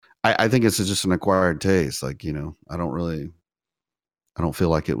I think it's just an acquired taste. Like, I don't feel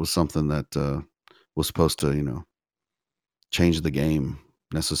like it was something that was supposed to, change the game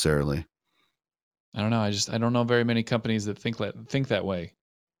necessarily. I don't know. I don't know very many companies that think that way.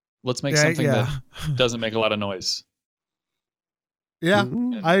 Let's make something that doesn't make a lot of noise. Yeah,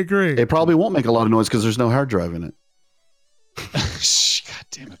 I agree. It probably won't make a lot of noise because there's no hard drive in it. God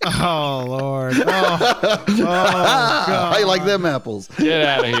damn it. Oh, Lord. Oh, God. How you like them apples? Get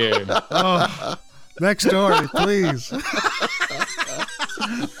out of here. Oh, next story, please.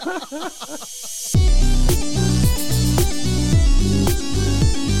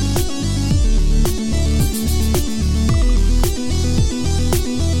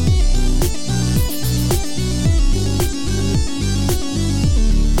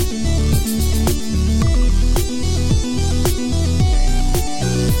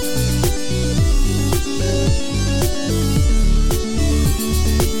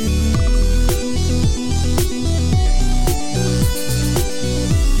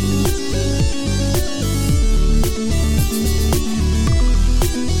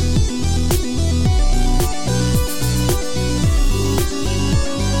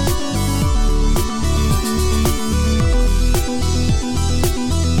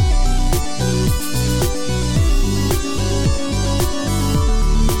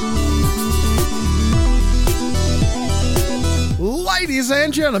 Ladies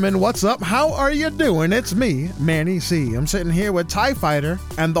and gentlemen, what's up? How are you doing? It's me, Manny C. I'm sitting here with TIE Fighter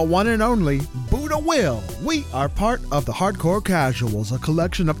and the one and only Buddha Will. We are part of the Hardcore Casuals, a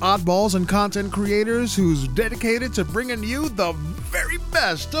collection of oddballs and content creators who's dedicated to bringing you the very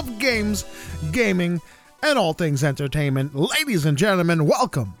best of games, gaming, and all things entertainment. Ladies and gentlemen,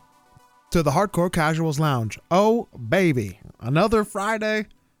 welcome to the Hardcore Casuals Lounge. Oh, baby. Another Friday,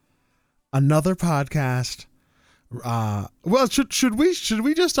 another podcast. Well, should we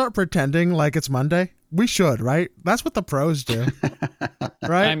just start pretending like it's Monday? We should, right? That's what the pros do,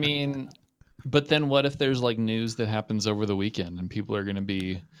 right? I mean, but then what if there's like news that happens over the weekend and people are going to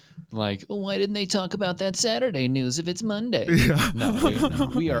be like, well, why didn't they talk about that Saturday news if it's Monday? Yeah. No,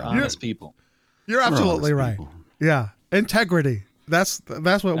 we are honest people. You're absolutely right. People. Yeah. Integrity. That's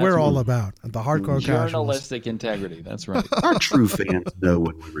what we're all about. The Hardcore Casuals. Journalistic integrity. That's right. Our true fans know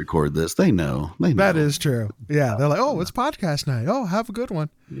when we record this. They know. That is true. Yeah. They're like, oh, it's podcast night. Oh, have a good one.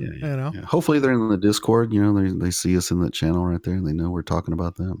 Yeah. Yeah. Hopefully they're in the Discord. They see us in the channel right there and they know we're talking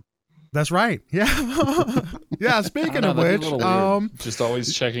about them. That's right. Yeah. Yeah. Speaking of which, just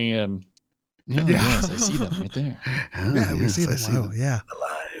always checking in. Yeah. Yes, I see them right there. Yeah, we see them. Oh, yeah.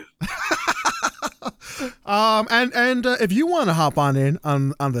 Alive. And if you want to hop on in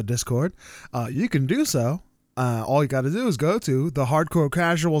on the Discord, you can do so. All you got to do is go to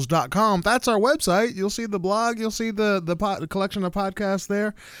thehardcorecasuals.com. That's our website. You'll see the blog. You'll see the collection of podcasts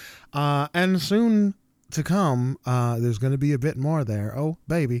there. And soon to come, there's going to be a bit more there. Oh,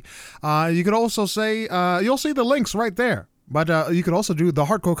 baby. You could also say, you'll see the links right there. But you could also do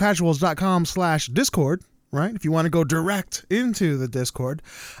thehardcorecasuals.com/Discord. Right, if you want to go direct into the Discord,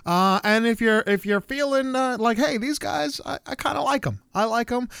 and if you're feeling like, hey, these guys, I kind of like them. I like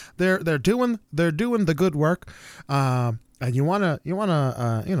them. They're doing the good work, and you wanna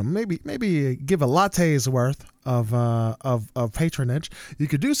maybe give a latte's worth of patronage. You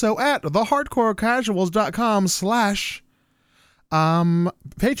could do so at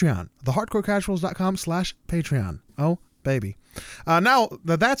thehardcorecasuals.com/Patreon. Thehardcorecasuals.com/Patreon. Oh, baby. Now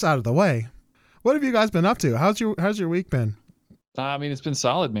that that's out of the way. What have you guys been up to? How's your week been? I mean, it's been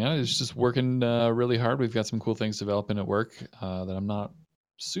solid, man. It's just working really hard. We've got some cool things developing at work that I'm not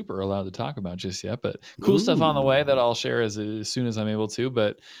super allowed to talk about just yet, but cool stuff on the way that I'll share as soon as I'm able to.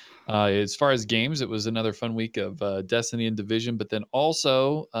 But as far as games, it was another fun week of Destiny and Division, but then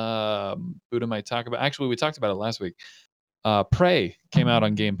also Buddha might talk about, actually we talked about it last week. Prey came out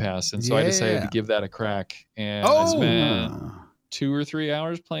on Game Pass, and so I decided to give that a crack, and I spent 2 or 3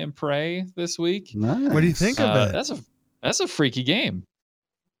 hours playing Prey this week. Nice. What do you think of it? That's a freaky game.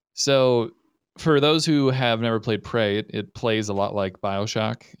 So for those who have never played Prey, it plays a lot like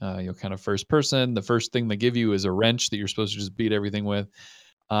BioShock. Kind of first person. The first thing they give you is a wrench that you're supposed to just beat everything with.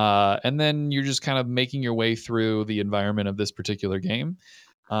 And then you're just kind of making your way through the environment of this particular game.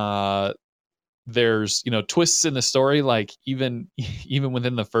 There's, twists in the story, like even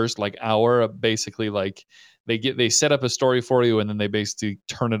within the first hour, basically they set up a story for you and then they basically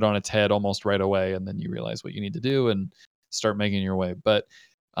turn it on its head almost right away, and then you realize what you need to do and start making your way. But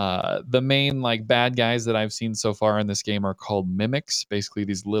the main bad guys that I've seen so far in this game are called mimics, basically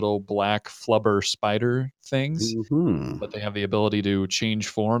these little black flubber spider things. Mm-hmm. But they have the ability to change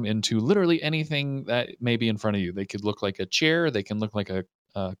form into literally anything that may be in front of you. They could look like a chair, they can look like a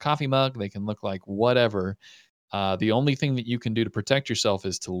a coffee mug. They can look like whatever. The only thing that you can do to protect yourself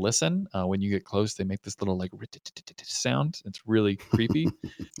is to listen. When you get close, they make this little like sound. It's really creepy.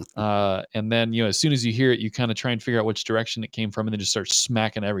 And then, as soon as you hear it, you kind of try and figure out which direction it came from, and then just start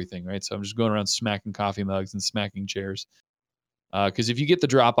smacking everything, right? So I'm just going around smacking coffee mugs and smacking chairs. Because if you get the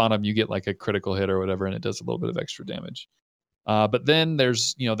drop on them, you get like a critical hit or whatever, and it does a little bit of extra damage. But then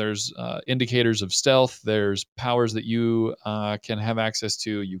there's indicators of stealth. There's powers that you can have access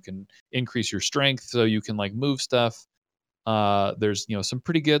to. You can increase your strength, so you can like move stuff. There's some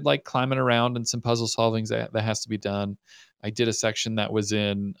pretty good like climbing around and some puzzle solving that has to be done. I did a section that was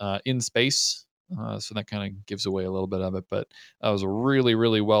in space, so that kind of gives away a little bit of it. But that was a really,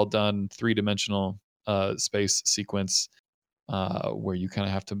 really well done 3-dimensional space sequence. Where you kind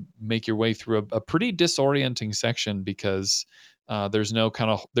of have to make your way through a pretty disorienting section because there's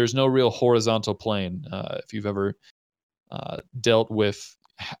no real horizontal plane. If you've ever dealt with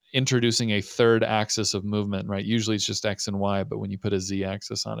introducing a third axis of movement, right? Usually it's just X and Y, but when you put a Z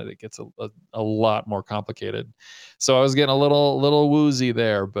axis on it, it gets a lot more complicated. So I was getting a little woozy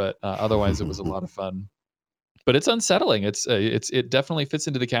there, but otherwise it was a lot of fun. But it's unsettling. It definitely fits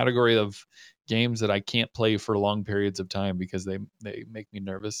into the category of games that I can't play for long periods of time because they make me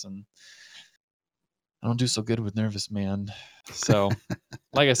nervous, and I don't do so good with nervous, man. So,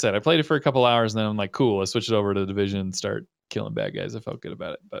 like I said, I played it for a couple hours, and then I'm like, cool, I switched it over to Division and start killing bad guys. I felt good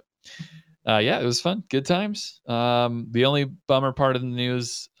about it, but yeah, it was fun. Good times. The only bummer part of the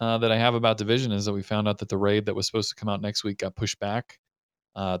news that I have about Division is that we found out that the raid that was supposed to come out next week got pushed back.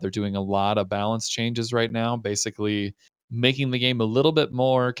 They're doing a lot of balance changes right now, basically making the game a little bit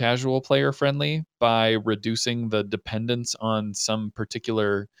more casual player friendly by reducing the dependence on some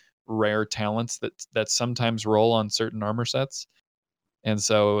particular rare talents that sometimes roll on certain armor sets. And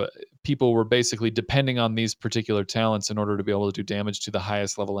so people were basically depending on these particular talents in order to be able to do damage to the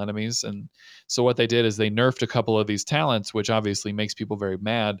highest level enemies. And so what they did is they nerfed a couple of these talents, which obviously makes people very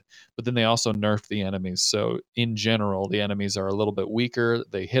mad, but then they also nerfed the enemies. So in general, the enemies are a little bit weaker.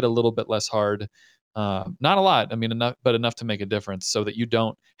 They hit a little bit less hard. Not a lot, I mean, enough to make a difference so that you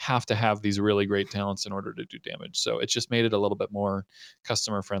don't have to have these really great talents in order to do damage. So it just made it a little bit more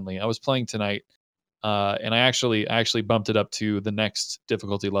customer friendly. I was playing tonight, and I actually bumped it up to the next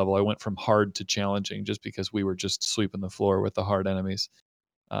difficulty level. I went from hard to challenging just because we were just sweeping the floor with the hard enemies.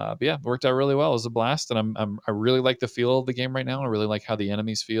 But yeah, it worked out really well. It was a blast, and I really like the feel of the game right now. I really like how the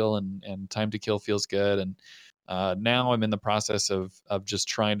enemies feel, and time to kill feels good. And now I'm in the process of just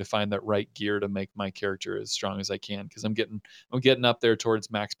trying to find that right gear to make my character as strong as I can, because I'm getting up there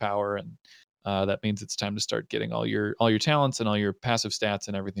towards max power, and that means it's time to start getting all your talents and all your passive stats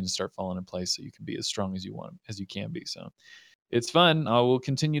and everything to start falling in place so you can be as strong as you can be. So it's fun. I will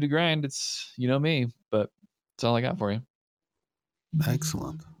continue to grind. It's me, but that's all I got for you.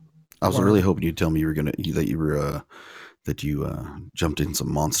 Excellent. I was really hoping you'd tell me that you jumped in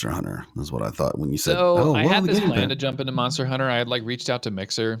some Monster Hunter. That's what I thought when you said. So I had this plan to jump into Monster Hunter. I had reached out to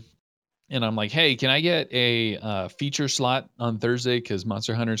Mixer, and I'm like, hey, can I get a feature slot on Thursday? Because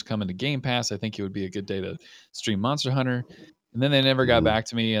Monster Hunter's coming to Game Pass. I think it would be a good day to stream Monster Hunter. And then they never got back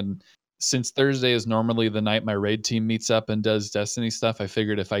to me. And since Thursday is normally the night my raid team meets up and does Destiny stuff, I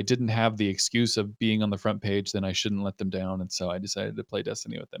figured if I didn't have the excuse of being on the front page, then I shouldn't let them down. And so I decided to play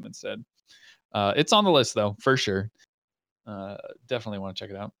Destiny with them instead. It's on the list, though, for sure. Definitely want to check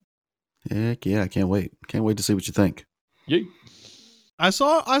it out. Heck yeah, I can't wait. Can't wait to see what you think. Yay. I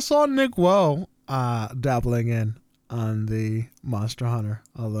saw Nick Woe dabbling in on the Monster Hunter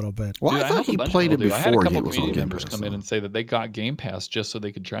a little bit. Well, Dude, I thought he played it before. I had a couple it was on community Game members Pass, come in and say that they got Game Pass just so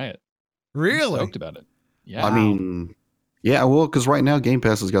they could try it. Really? I'm stoked about it. Yeah. I mean, yeah, well, because right now Game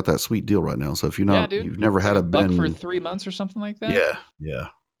Pass has got that sweet deal right now. So if you've never had a buck for 3 months or something like that. Yeah.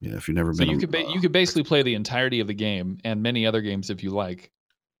 If you've never so been, you could basically play the entirety of the game and many other games if you like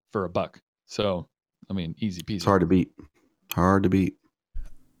for $1. So I mean, easy peasy. It's hard to beat.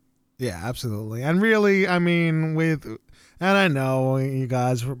 Yeah, absolutely. And really, I mean, and I know you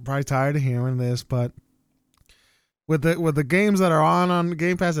guys were probably tired of hearing this, but with the games that are on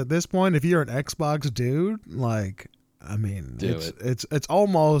Game Pass at this point, if you're an Xbox dude, I mean, it's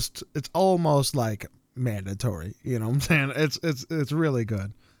almost like mandatory. You know what I'm saying? It's really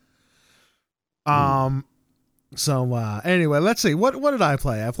good. So anyway, let's see. What did I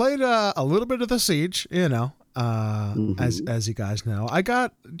play? I played a little bit of The Siege, as you guys know. I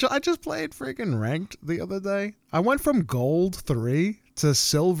just played freaking ranked the other day. I went from gold 3 to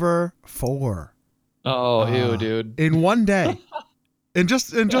silver 4. Oh, ew, dude. In one day. in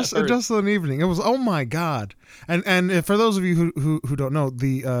just an evening. It was, oh my God. And for those of you who don't know,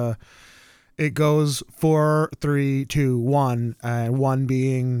 it goes 4, 3, 2, 1, and 1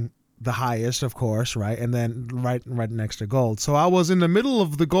 being the highest, of course, right? And then right next to gold. So I was in the middle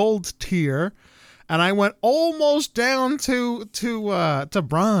of the gold tier, and I went almost down to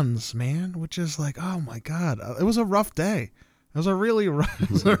bronze, man, which is like, oh my God, it was a rough day. It was a really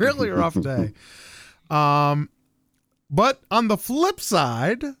rough day. But on the flip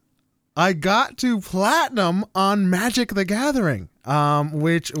side, I got to platinum on Magic the Gathering,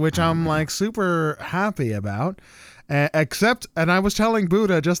 which I'm like super happy about. Except, and I was telling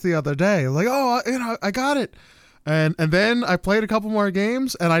Buddha just the other day, like, oh, I got it. And then I played a couple more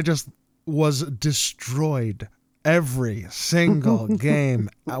games, and I just was destroyed every single game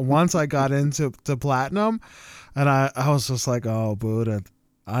once I got into platinum. And I was just like, oh, Buddha,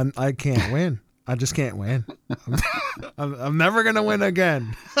 I can't win. I just can't win. I'm never going to win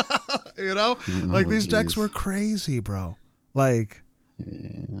again. Like these decks were crazy, bro. Like,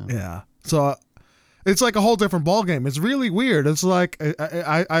 yeah. So it's like a whole different ball game. It's really weird. It's like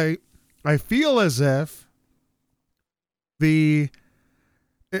I feel as if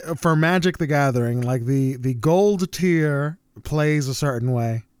for Magic the Gathering, like the gold tier plays a certain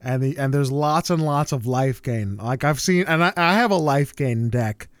way, and there's lots and lots of life gain. Like I've seen, and I have a life gain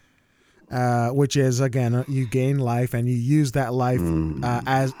deck, which is, again, you gain life and you use that life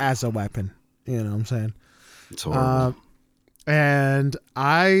as a weapon. You know what I'm saying? It's horrible. And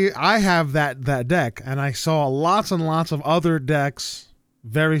I have that deck, and I saw lots and lots of other decks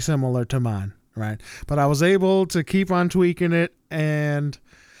very similar to mine, right? But I was able to keep on tweaking it and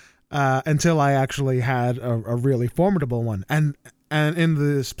until I actually had a really formidable one. And in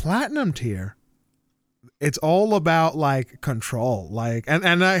this platinum tier, it's all about like control, like,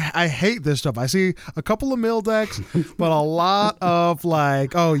 and I hate this stuff. I see a couple of mill decks, but a lot of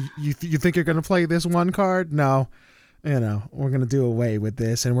like, oh, you think you're gonna play this one card? No, we're gonna do away with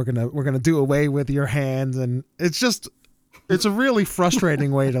this, and we're gonna do away with your hands, and it's a really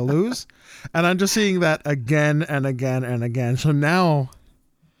frustrating way to lose. And I'm just seeing that again and again and again. So now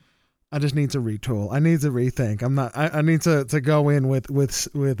I just need to retool. I need to rethink. I need to go in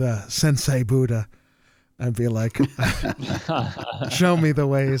with Sensei Buddha and be like, show me the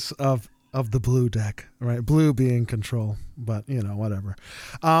ways of the blue deck, right? Blue being control, but whatever.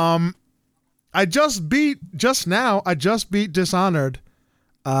 I just beat Dishonored.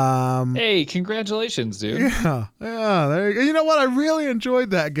 Hey, congratulations, dude. Yeah. There you go. You know what? I really enjoyed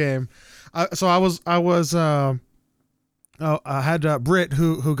that game. I had Britt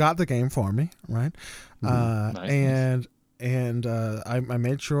who got the game for me, right? Nice. And I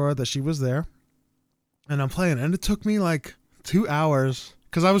made sure that she was there. And I'm playing, and it took me like 2 hours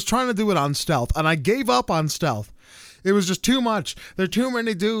because I was trying to do it on stealth, and I gave up on stealth. It was just too much. There are too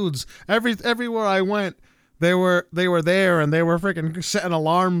many dudes. Everywhere I went, they were there, and they were freaking setting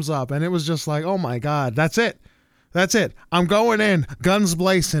alarms up, and it was just like, oh my God, that's it. I'm going in, guns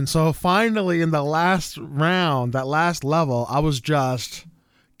blazing. So finally, in the last round, that last level, I was just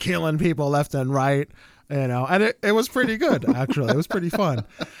killing people left and right, and it was pretty good, actually. It was pretty fun.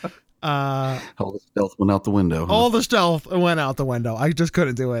 All the stealth went out the window. Huh? All the stealth went out the window. I just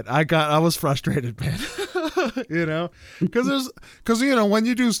couldn't do it. I was frustrated, man. Because when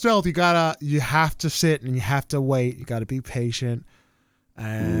you do stealth, you have to sit and you have to wait. You got to be patient,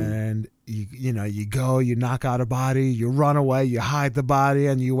 and you go, you knock out a body, you run away, you hide the body,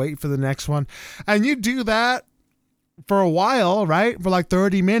 and you wait for the next one, and you do that for a while, right? For like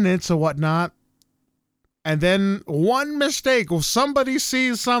 30 minutes or whatnot. And then one mistake, somebody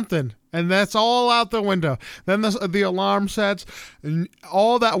sees something, and that's all out the window. Then the alarm sets, and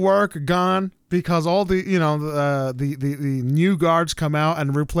all that work gone because all the the new guards come out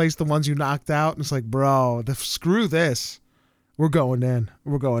and replace the ones you knocked out. And it's like, bro, screw this. We're going in,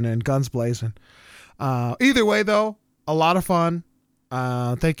 guns blazing. Either way, though, a lot of fun.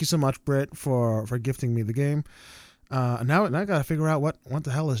 Thank you so much, Britt, for gifting me the game. Now I got to figure out what the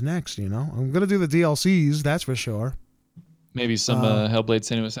hell is next, I'm going to do the DLCs, that's for sure. Maybe some Hellblade: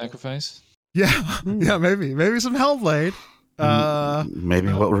 Senua's Sacrifice? Yeah, maybe some Hellblade.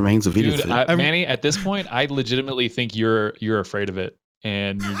 Maybe what remains of Edith. Dude, Manny, at this point, I legitimately think you're afraid of it,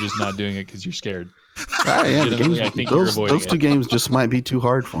 and you're just not doing it because you're scared. Yeah, I think those two games just might be too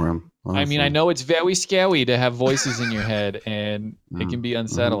hard for him. Honestly. I mean, I know it's very scary to have voices in your head, and it can be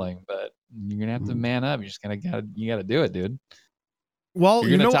unsettling, but you're gonna have to man up. You gotta do it, dude. Well,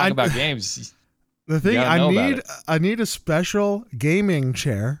 you're gonna talk about games. The thing I need a special gaming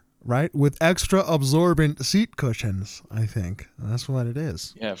chair, right, with extra absorbent seat cushions. I think that's what it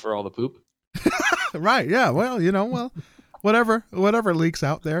is. Yeah, for all the poop. Right. Yeah. Well, whatever leaks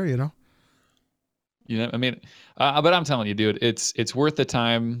out there, You know, I mean, but I'm telling you, dude, it's worth the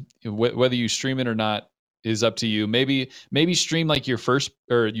time. Whether you stream it or not is up to you. Maybe stream like your first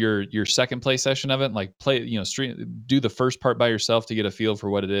or your second play session of it. Like play, stream, do the first part by yourself to get a feel for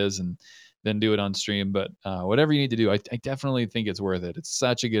what it is, and then do it on stream. But whatever you need to do, I definitely think it's worth it. It's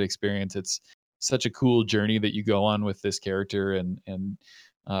such a good experience. It's such a cool journey that you go on with this character, and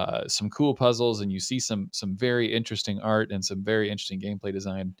some cool puzzles, and you see some very interesting art and some very interesting gameplay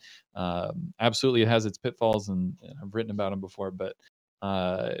design. Absolutely, it has its pitfalls, and I've written about them before. But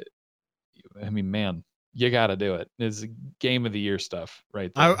I mean, man, you got to do it. It's game of the year stuff,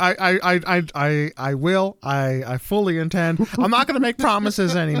 right there. I will. I fully intend. I'm not going to make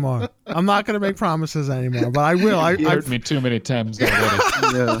promises anymore. But I will. You heard me too many times already.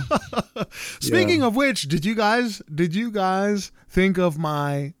 Yeah. Speaking of which, did you guys think of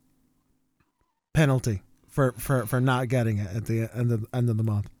my penalty for not getting it at the end of the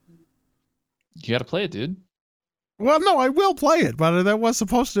month? You got to play it, dude. Well, no, I will play it, but there was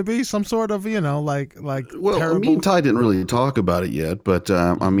supposed to be some sort of, like Well, terrible... me and Ty didn't really talk about it yet, but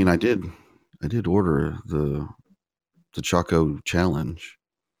I mean, I did order the Choco Challenge.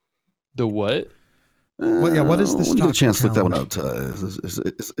 The what? What is this? Get a chance to look that one Challenge? up.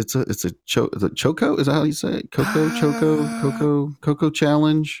 It's a Choco. Is that how you say it? Coco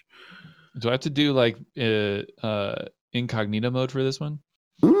Challenge. Do I have to do like incognito mode for this one?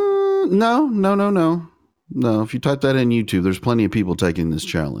 No. If you type that in YouTube, there's plenty of people taking this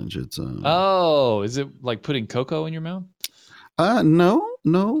challenge. It's Oh, is it like putting cocoa in your mouth? No,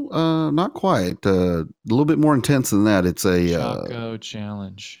 not quite. A little bit more intense than that. It's a Choco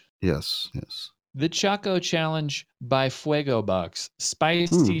Challenge. Yes. The Choco Challenge by Fuego Box.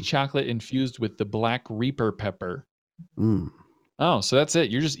 Spicy chocolate infused with the Black Reaper pepper. Oh, so that's it.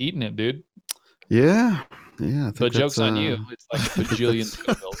 You're just eating it, dude. Yeah. I think But joke's on you. It's like a bajillion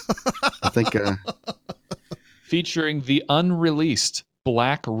Scovilles. I think. Featuring the unreleased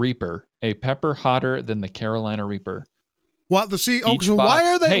Black Reaper, a pepper hotter than the Carolina Reaper. Well, so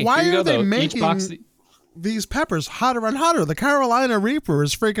why are they making these peppers hotter and hotter? The Carolina Reaper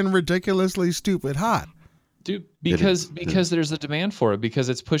is freaking ridiculously stupid hot. Dude, because there's a demand for it, because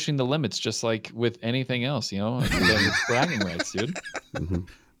it's pushing the limits, just like with anything else, it's bragging rights, dude. Mm-hmm.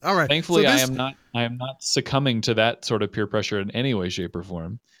 All right. Thankfully, I am not succumbing to that sort of peer pressure in any way, shape, or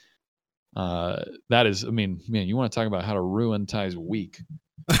form. That is, I mean, man, you want to talk about how to ruin Ty's week.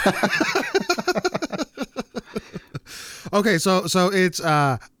 Okay, so it's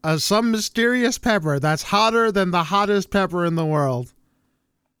some mysterious pepper that's hotter than the hottest pepper in the world.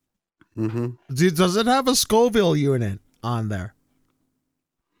 Mm-hmm. Does it have a Scoville unit on there?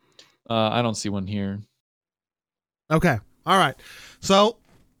 I don't see one here. Okay, all right. So,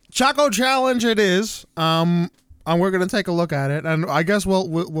 Choco Challenge it is. And we're gonna take a look at it, and I guess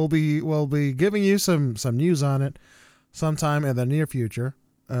we'll be giving you some news on it sometime in the near future.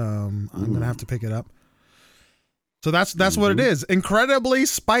 I'm gonna have to pick it up. So that's what it is. Incredibly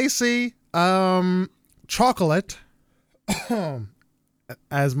spicy chocolate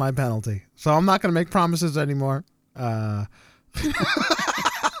as my penalty. So I'm not gonna make promises anymore. I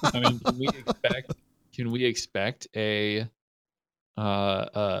mean, can we expect a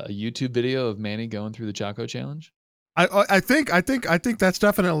YouTube video of Manny going through the Choco Challenge? I think that's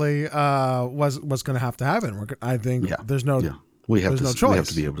definitely was going to have to happen. There's no we have no choice. We have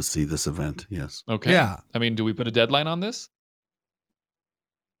to be able to see this event. Yes. Okay. Yeah. I mean, do we put a deadline on this?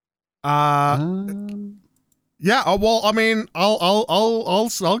 Yeah. Well, I mean,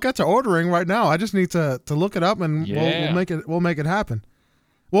 I'll get to ordering right now. I just need to look it up, and we'll make it happen.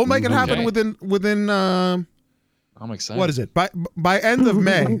 We'll make it happen within. I'm excited. What is it? By end of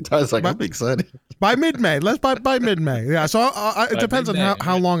May. I was like, I'm excited. By mid-May. Let's by mid-May. Yeah. So it depends on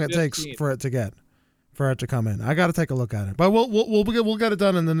how long it 15. takes for it to come in. I got to take a look at it, but we'll get it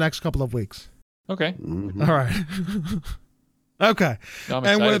done in the next couple of weeks. Okay. Mm-hmm. All right. Okay. No, I'm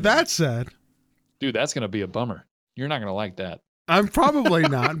And excited. with that said, Dude, that's gonna be a bummer. You're not gonna like that. I'm probably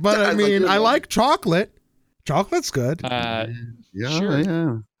not, but I mean, I like chocolate. Chocolate's good. Yeah. Sure.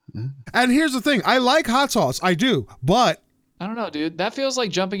 Yeah. And here's the thing: I like hot sauce. I do, but I don't know, dude. That feels like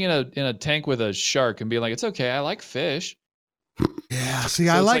jumping in a tank with a shark and being like, "It's okay. I like fish." yeah. See,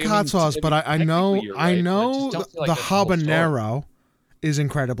 So I it's like like, hot sauce, but I know technically you're right, but I just don't feel like the that's the whole story. habanero is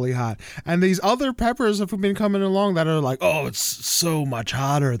incredibly hot, and these other peppers have been coming along that are like, oh, it's so much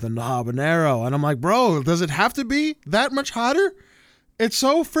hotter than the habanero, and I'm like, bro, does it have to be that much hotter? It's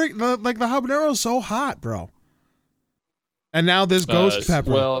so like the habanero is so hot, bro. And now this ghost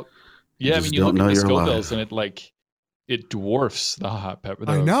pepper. Well, yeah, I just mean, you look don't at the know you're Scovilles and it dwarfs the hot pepper.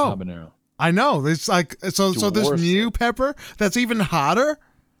 The I know. habanero. I know. It's like so this Dwarfs new it. pepper that's even hotter.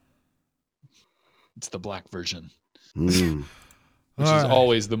 It's the black version, Mm. which All is right.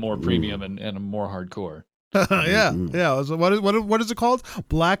 always the more premium and more hardcore. yeah. So what is it called?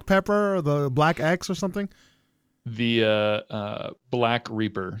 Black pepper or the black X or something? The Black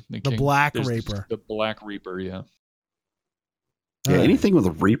Reaper. The Black Reaper. The Black Reaper, yeah. Yeah, All right. anything with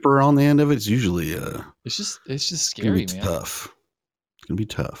a Reaper on the end of it's usually It's just gonna be scary, man. tough. It's gonna be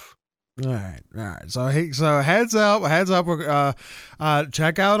tough. All right. So heads up.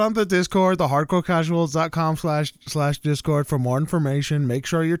 Check out on the Discord, the hardcorecasuals.com/Discord for more information. Make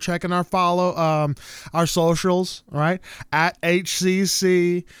sure you're checking our our socials, all right? At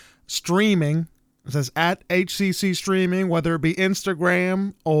HCC Streaming. It says at HCC Streaming, whether it be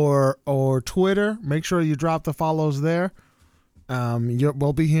Instagram or Twitter. Make sure you drop the follows there.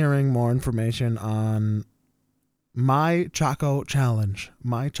 We'll be hearing more information on My Choco Challenge.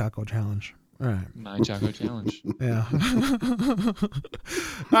 All right. My Choco Challenge. Yeah. All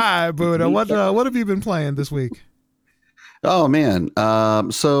right, Buddha. What have you been playing this week? Oh man.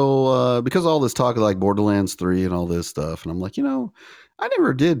 So because of all this talk of like Borderlands 3 and all this stuff, and I'm like, I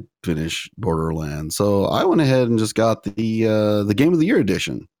never did finish Borderlands. So I went ahead and just got the Game of the Year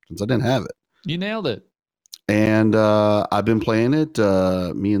edition since I didn't have it. You nailed it. And I've been playing it.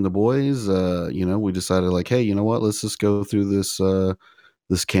 Me and the boys, we decided like, hey, you know what? Let's just go through this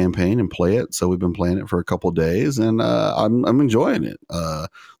campaign and play it. So we've been playing it for a couple of days, and I'm enjoying it. The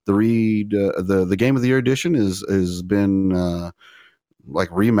Game of the Year edition has been like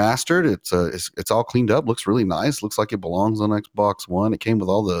remastered. It's all cleaned up. Looks really nice. Looks like it belongs on Xbox One. It came with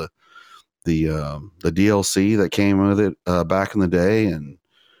all the DLC that came with it back in the day, and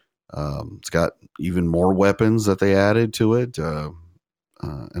it's got even more weapons that they added to it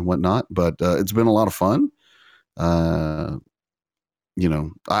and whatnot. But it's been a lot of fun. I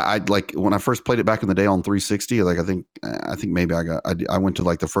like when I first played it back in the day on 360. Like I think maybe I went to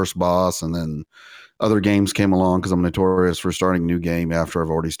like the first boss, and then other games came along because I'm notorious for starting a new game after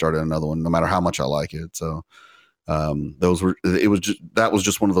I've already started another one, no matter how much I like it. So that was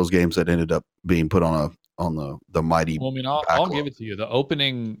just one of those games that ended up being put on the mighty. Well, I mean, I'll give it to you. The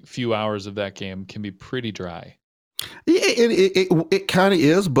opening few hours of that game can be pretty dry. It kind of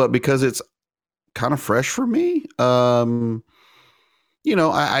is, but because it's kind of fresh for me, I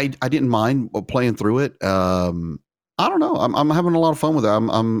didn't mind playing through it. I don't know. I'm having a lot of fun with it.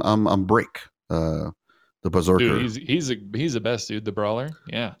 I'm Brick, the Berserker. Dude, he's the best dude, the brawler.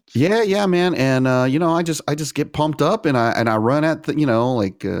 Yeah, man. And I just get pumped up, and I run at the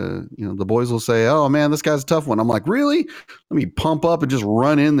boys will say, "Oh man, this guy's a tough one." I'm like, really? Let me pump up and just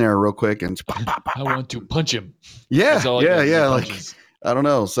run in there real quick and pop, pop, pop, I want to punch him. Yeah, yeah. Like punches. I don't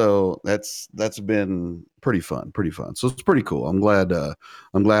know. So that's been pretty fun. So it's pretty cool. I'm glad I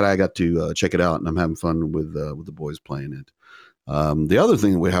got to check it out, and I'm having fun with the boys playing it. The other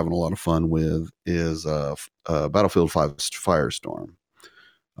thing that we're having a lot of fun with is Battlefield 5 Firestorm.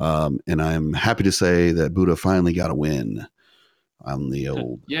 And I'm happy to say that Buddha finally got a win on the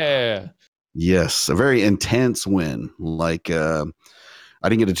old. Yeah. Yes, a very intense win. Like I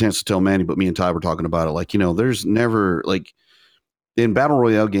didn't get a chance to tell Manny, but me and Ty were talking about it. Like, there's never like in Battle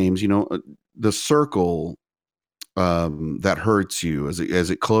Royale games, the circle that hurts you as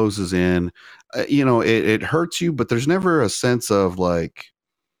it closes in, it hurts you, but there's never a sense of like,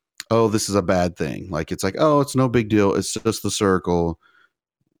 oh, this is a bad thing. Like, it's like, oh, it's no big deal. It's just the circle.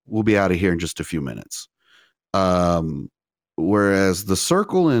 We'll be out of here in just a few minutes. Whereas the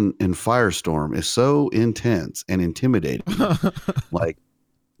circle in Firestorm is so intense and intimidating, like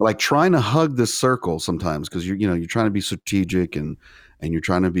trying to hug this circle sometimes, because you're trying to be strategic and you're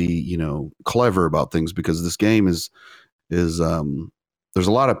trying to be clever about things, because this game is there's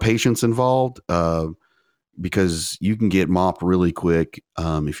a lot of patience involved, because you can get mopped really quick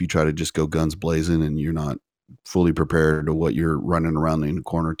if you try to just go guns blazing and you're not fully prepared to what you're running around in the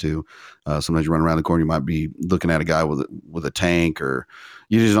corner to. Sometimes you run around the corner, you might be looking at a guy with a tank, or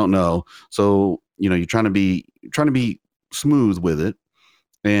you just don't know. So you're trying to be smooth with it.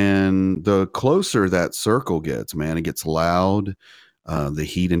 And the closer that circle gets, man, it gets loud. The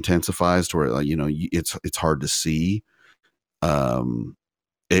heat intensifies to where it's hard to see.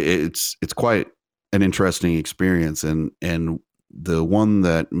 It's quite an interesting experience. And the one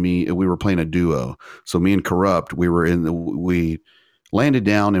that we were playing a duo. So me and Corrupt, we landed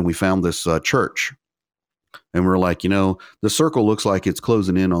down and we found this church, and we're like, the circle looks like it's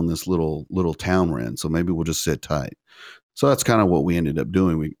closing in on this little town we're in. So maybe we'll just sit tight. So that's kind of what we ended up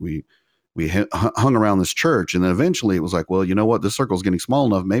doing. We hung around this church, and then eventually it was like, well, you know what? This circle is getting small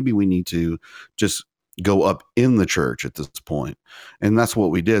enough. Maybe we need to just go up in the church at this point. And that's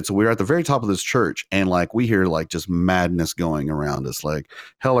what we did. So we were at the very top of this church, and like we hear like just madness going around us. Like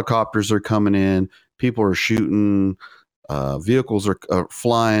helicopters are coming in, people are shooting, vehicles are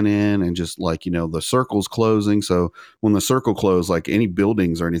flying in, and just like, you know, the circle's closing. So when the circle closes, like any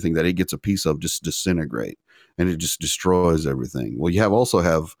buildings or anything that it gets a piece of just disintegrate, and it just destroys everything. Well, you also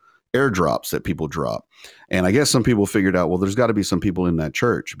have airdrops that people drop. And I guess some people figured out, well, there's got to be some people in that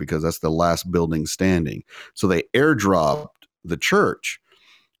church because that's the last building standing. So they airdropped the church.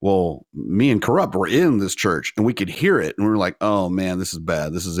 Well, me and Corrupt were in this church and we could hear it. And we were like, oh man, this is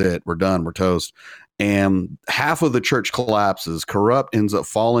bad. This is it. We're done. We're toast. And half of the church collapses. Corrupt ends up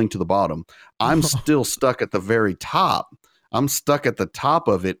falling to the bottom. I'm still stuck at the very top. I'm stuck at the top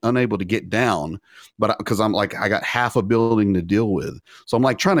of it, unable to get down, but because I'm like, I got half a building to deal with. So I'm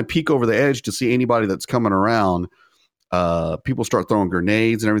like trying to peek over the edge to see anybody that's coming around. People start throwing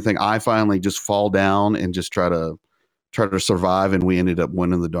grenades and everything. I finally just fall down and just try to survive. And we ended up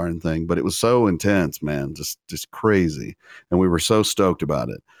winning the darn thing, but it was so intense, man, just crazy. And we were so stoked about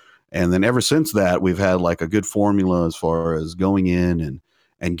it. And then ever since that, we've had like a good formula as far as going in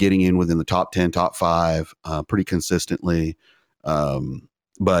and getting in within the top 10, top 5, pretty consistently.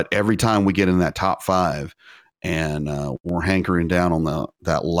 But every time we get in that top 5 and we're hankering down on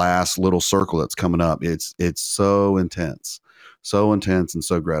that last little circle that's coming up, it's so intense and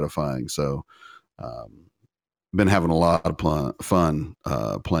so gratifying. So been having a lot of fun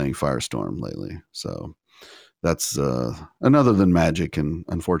playing Firestorm lately. So that's another than Magic. And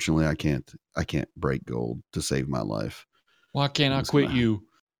unfortunately I can't break gold to save my life. Why can't I quit you?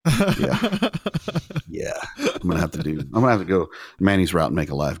 Yeah. I'm gonna have to go Manny's route and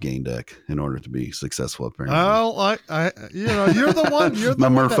make a life gain deck in order to be successful. Apparently. Oh, you're the one. You're the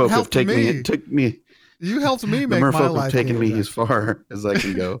one that helped me. It took me. You helped me make my life. The merfolk have taken me deck as far as I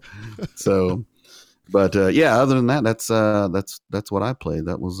can go. So, but yeah. Other than that, that's what I played.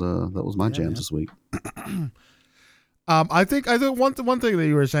 That was my jams this week. I think one thing that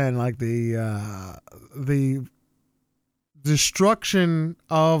you were saying, like the destruction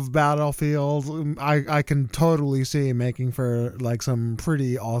of battlefields, I can totally see making for like some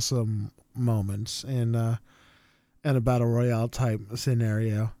pretty awesome moments in a battle royale type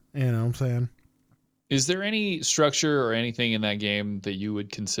scenario. You know what I'm saying? Is there any structure or anything in that game that you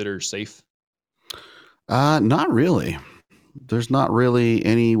would consider safe? Not really. There's not really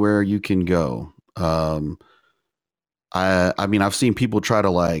anywhere you can go. I mean, I've seen people try to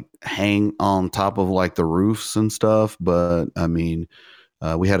like hang on top of like the roofs and stuff, but I mean,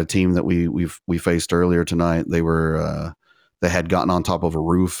 we had a team that we faced earlier tonight. They had gotten on top of a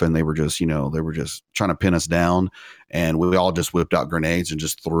roof and they were just trying to pin us down, and we all just whipped out grenades and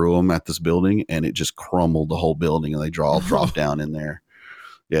just threw them at this building, and it just crumbled the whole building, and they dropped down in there.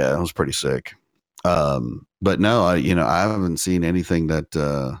 Yeah, it was pretty sick. But no, I haven't seen anything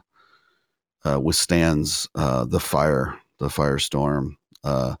that withstands the firestorm,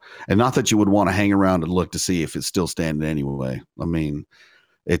 and not that you would want to hang around and look to see if it's still standing anyway. I mean,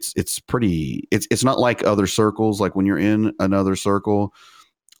 it's not like other circles. Like when you're in another circle,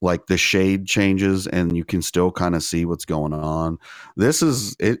 like the shade changes and you can still kind of see what's going on. This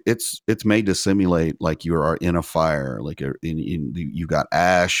is it's made to simulate like you are in a fire, like you got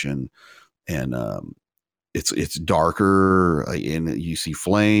ash and it's darker and you see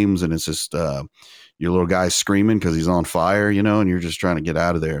flames, and it's just your little guy screaming because he's on fire, and you're just trying to get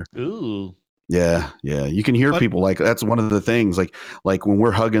out of there. Ooh. Yeah. You can hear people. Like that's one of the things. Like when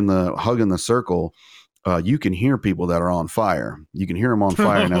we're hugging the circle, you can hear people that are on fire. You can hear them on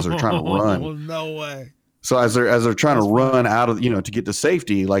fire, and as they're trying to run. No way. So as they're trying to run out of, to get to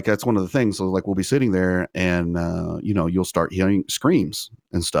safety, like that's one of the things. So like we'll be sitting there, and you'll start hearing screams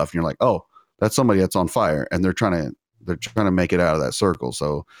and stuff, and you're like, oh, that's somebody that's on fire, and they're trying to make it out of that circle.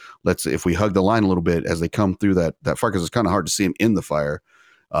 So if we hug the line a little bit as they come through that fire, because it's kind of hard to see them in the fire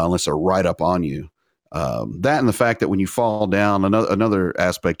unless they're right up on you. That and the fact that when you fall down, another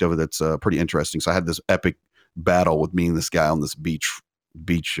aspect of it that's pretty interesting. So I had this epic battle with me and this guy on this beach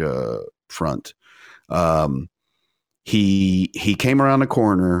front. He came around the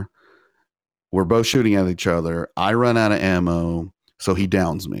corner. We're both shooting at each other. I run out of ammo, so he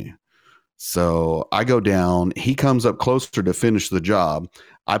downs me. So I go down. He comes up closer to finish the job.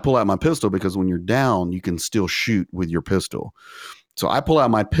 I pull out my pistol because when you're down, you can still shoot with your pistol. So I pull out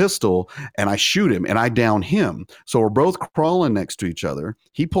my pistol and I shoot him and I down him. So we're both crawling next to each other.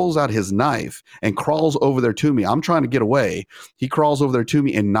 He pulls out his knife and crawls over there to me. I'm trying to get away. He crawls over there to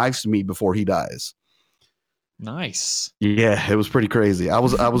me and knifes me before he dies. Nice. Yeah, it was pretty crazy. I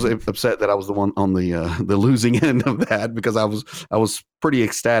was upset that I was the one on the losing end of that, because I was pretty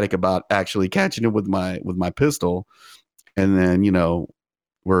ecstatic about actually catching it with my pistol, and then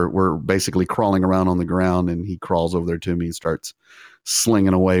we're basically crawling around on the ground, and he crawls over there to me and starts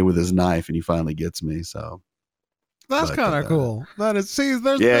slinging away with his knife, and he finally gets me. So that's kind of cool. That is, see,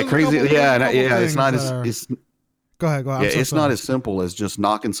 there's crazy. It's not as Go ahead. Yeah, it's not as simple as just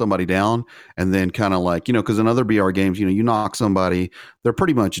knocking somebody down and then kind of like, because in other BR games, you knock somebody, they're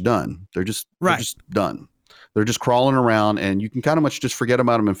pretty much done. They're just done. They're just crawling around, and you can kind of much just forget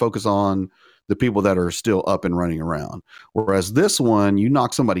about them and focus on the people that are still up and running around. Whereas this one, you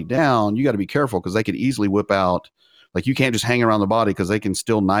knock somebody down, you got to be careful, because they could easily whip out. Like, you can't just hang around the body, because they can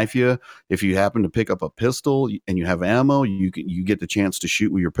still knife you. If you happen to pick up a pistol and you have ammo, you get the chance to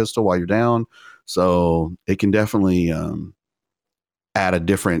shoot with your pistol while you're down. So it can definitely add a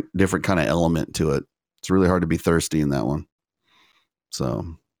different kind of element to it. It's really hard to be thirsty in that one.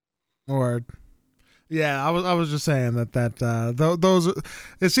 So, word. Yeah, I was just saying that those.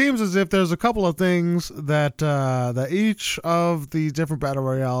 It seems as if there's a couple of things that each of the different battle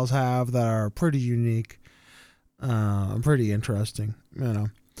royales have that are pretty unique. Pretty interesting, Wait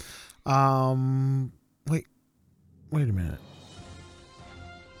a minute.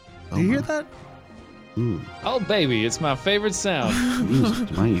 Do you hear that? Ooh. Oh, baby, it's my favorite sound. Music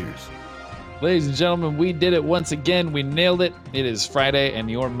to my ears. Ladies and gentlemen, we did it once again. We nailed it. It is Friday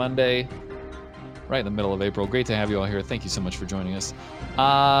and your Monday, right in the middle of April. Great to have you all here. Thank you so much for joining us.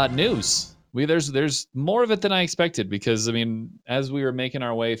 News. There's more of it than I expected, because, as we were making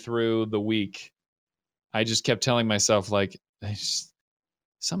our way through the week, I just kept telling myself, like,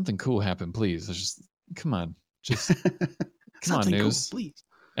 something cool happened, please. Come on, come on, news, cool, please.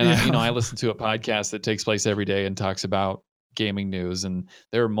 And I listen to a podcast that takes place every day and talks about gaming news, and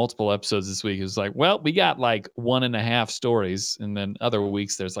there were multiple episodes this week. It was like, well, we got like 1.5 stories, and then other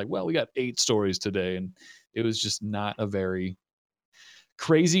weeks there's like, well, we got 8 stories today, and it was just not a very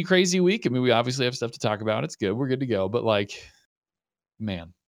crazy week. We obviously have stuff to talk about. It's good. We're good to go. But like,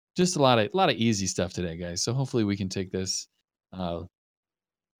 man, just a lot of easy stuff today, guys. So hopefully we can take this,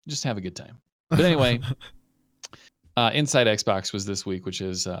 just have a good time. But anyway, Inside Xbox was this week, which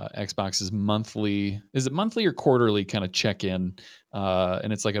is Xbox's monthly. Is it monthly or quarterly kind of check-in?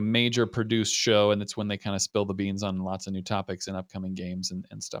 And it's like a major produced show, and it's when they kind of spill the beans on lots of new topics and upcoming games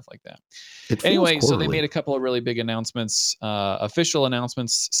and stuff like that. Anyway, so they made a couple of really big announcements, official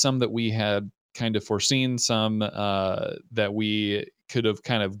announcements, some that we had kind of foreseen, some that we could have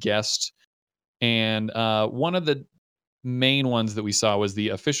kind of guessed. And one of the main ones that we saw was the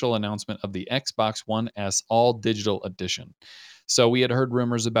official announcement of the Xbox One S All Digital Edition. So we had heard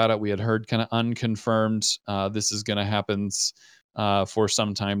rumors about it. We had heard kind of unconfirmed this is going to happen for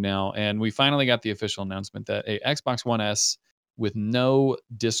some time now. And we finally got the official announcement that a Xbox One S with no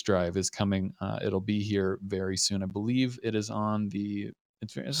disk drive is coming. It'll be here very soon. I believe it is on the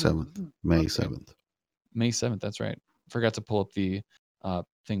 7th, May 7th. May 7th, that's right. Forgot to pull up the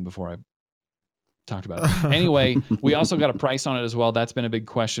thing before I talked about it. Anyway, we also got a price on it as well. That's been a big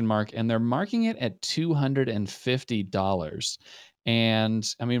question mark, and they're marking it at $250.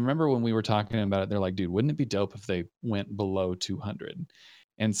 And remember when we were talking about it, they're like, dude, wouldn't it be dope if they went below 200?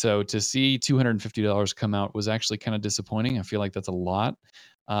 And so to see $250 come out was actually kind of disappointing. I feel like that's a lot.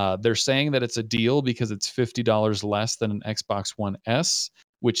 They're saying that it's a deal because it's $50 less than an Xbox One S,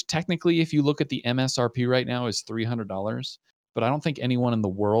 which technically, if you look at the MSRP right now, is $300. But I don't think anyone in the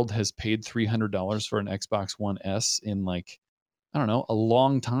world has paid $300 for an Xbox One S in a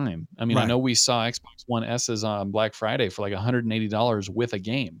long time. Right. I know we saw Xbox One S's on Black Friday for like $180 with a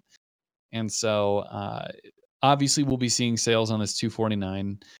game. And so obviously we'll be seeing sales on this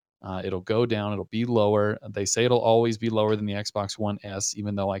 $249. It'll go down. It'll be lower. They say it'll always be lower than the Xbox One S,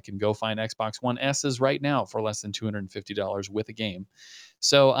 even though I can go find Xbox One S's right now for less than $250 with a game.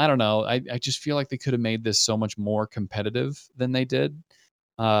 So I don't know. I just feel like they could have made this so much more competitive than they did.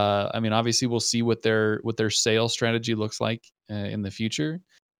 Obviously we'll see what their sales strategy looks like in the future.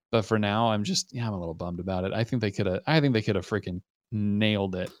 But for now, I'm a little bummed about it. I think they could have freaking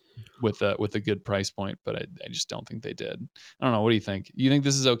nailed it with a good price point, but I just don't think they did. I don't know. What do you think? You think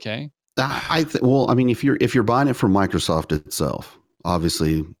this is okay? If you're buying it from Microsoft itself,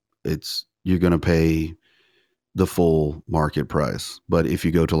 obviously you're going to pay the full market price. But if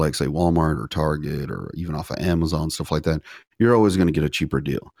you go to say Walmart or Target or even off of Amazon, stuff like that, you're always going to get a cheaper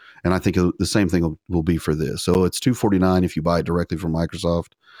deal. And I think the same thing will be for this. So it's $249 if you buy it directly from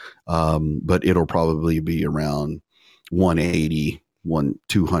Microsoft, but it'll probably be around $180,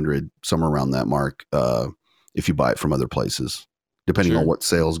 $200, somewhere around that mark if you buy it from other places, depending Sure. on what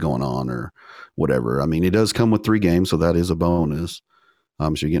sale's going on or whatever. I mean, it does come with 3 games, so that is a bonus.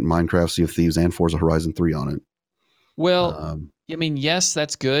 So you're getting Minecraft, Sea of Thieves, and Forza Horizon 3 on it. Well, I mean, yes,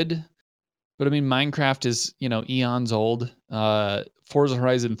 that's good. But I mean, Minecraft is, eons old. Forza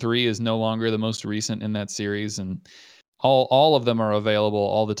Horizon 3 is no longer the most recent in that series. And all of them are available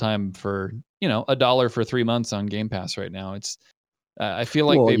all the time for, $1 for 3 months on Game Pass right now. It's I feel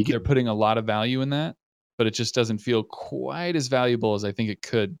like Well, they're putting a lot of value in that, but it just doesn't feel quite as valuable as I think it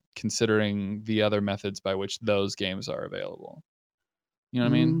could, considering the other methods by which those games are available. You know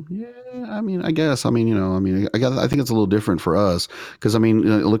what I mean? Yeah, I mean, I guess. I mean, I think it's a little different for us because, I mean,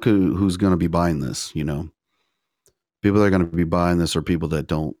 look who's going to be buying this. People that are going to be buying this are people that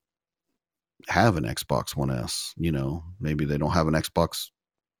don't have an Xbox One S. Maybe they don't have an Xbox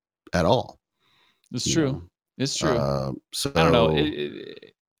at all. It's true. It's true. So I don't know.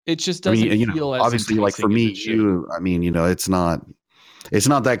 It just doesn't feel as obviously, like for me, I mean, it's not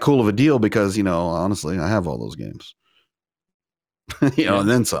that cool of a deal because, honestly, I have all those games. And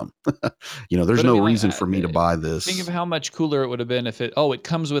then some. There's no reason for me to buy this. Think of how much cooler it would have been if it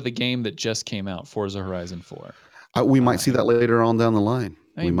comes with a game that just came out, Forza Horizon 4. We might see that later on down the line.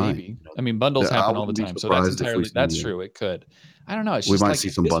 We might. Maybe. I mean, bundles happen all the time, so that's true. It could. I don't know. It's just we might see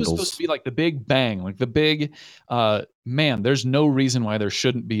some bundles. Was supposed to be like the big bang, like the big man. There's no reason why there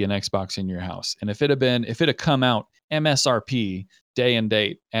shouldn't be an Xbox in your house. And if it had come out MSRP day and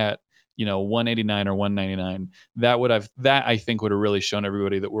date at $189 or $199, that I think would have really shown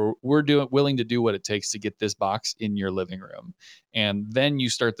everybody that we're willing to do what it takes to get this box in your living room. And then you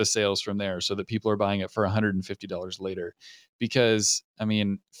start the sales from there so that people are buying it for $150 later. Because I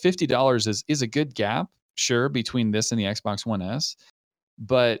mean, $50 is a good gap, sure, between this and the Xbox One S.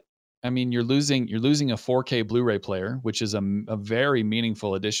 But I mean, you're losing a 4K Blu-ray player, which is a very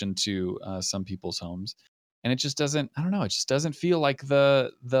meaningful addition to some people's homes. And it just doesn't, I don't know, it just doesn't feel like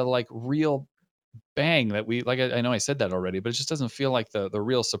the like real bang that we like. I know I said that already, but it just doesn't feel like the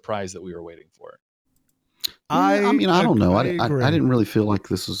real surprise that we were waiting for. I mean, I don't know. I didn't really feel like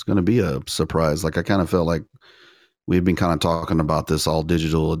this was going to be a surprise. Like I kind of felt like we've been kind of talking about this all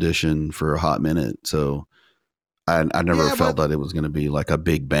digital edition for a hot minute. So I never felt that it was going to be like a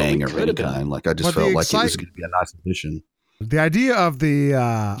big bang or any kind. Like I just felt like it was going to be a nice addition. The idea of the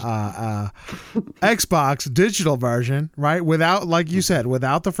Xbox digital version, right? Without, like you said,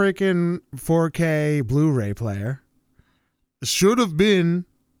 without the freaking 4K Blu-ray player, should have been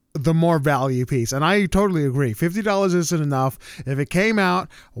the more value piece. And I totally agree. $50 isn't enough. If it came out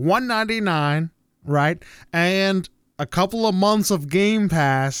 $199, right, and a couple of months of Game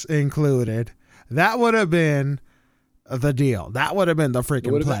Pass included, that would have been the deal. That would have been the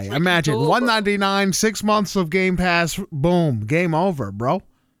freaking play. Imagine $199, 6 months of Game Pass, boom, game over, bro.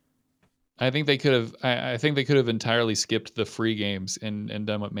 I think they could have. I think they could have entirely skipped the free games and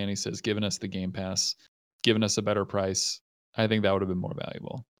done what Manny says, given us the Game Pass, given us a better price. I think that would have been more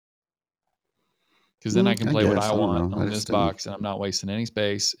valuable. Because then I can play what I want on this box, and I'm not wasting any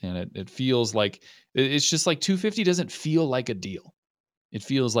space. And it feels like it's just like $250 doesn't feel like a deal. It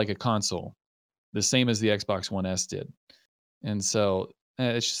feels like a console, the same as the Xbox One S did. And so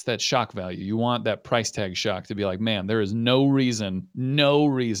it's just that shock value. You want that price tag shock to be like, man, there is no reason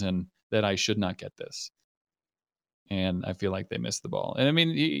that I should not get this. And I feel like they missed the ball. And I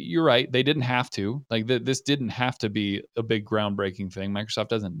mean, you're right. They didn't have to. Like this didn't have to be a big groundbreaking thing. Microsoft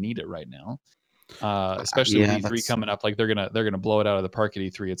doesn't need it right now. Especially with E3 coming up, like they're gonna blow it out of the park at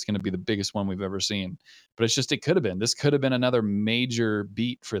E3. It's gonna be the biggest one we've ever seen. But it's just, it could have been. This could have been another major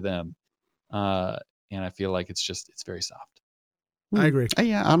beat for them. And I feel like it's very soft. I agree.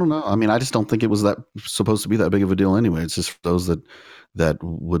 Yeah, I don't know. I mean, I just don't think it was supposed to be that big of a deal anyway. It's just for those that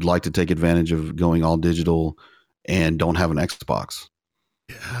would like to take advantage of going all digital and don't have an Xbox.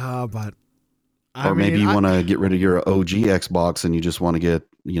 Yeah, but maybe you want to get rid of your OG Xbox and you just want to get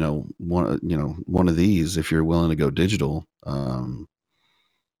one of these if you're willing to go digital.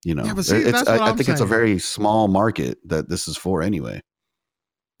 Yeah, but see, I think it's a very small market that this is for anyway.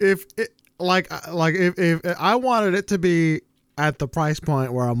 If I wanted it to be at the price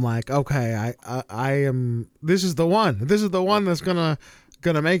point where I'm like, okay, I am. This is the one. This is the one that's gonna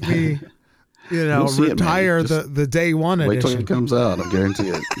make me, retire the day one edition. Wait till it comes out. I guarantee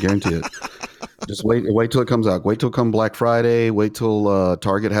it. Just wait till it comes out. Wait till come Black Friday. Wait till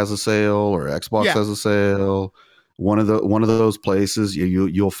Target has a sale or Xbox has a sale. One of those places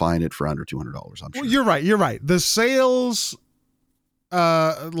you'll find it for under $200. I'm sure. Well, you're right. The sales.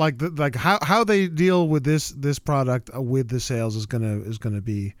 How they deal with this product with the sales is gonna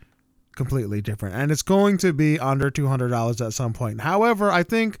be completely different, and it's going to be under $200 at some point. However, I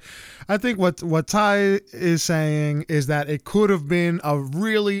think what Ty is saying is that it could have been a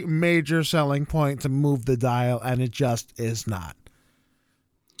really major selling point to move the dial, and it just is not.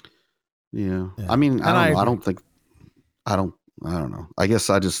 Yeah. I mean, I don't know. I guess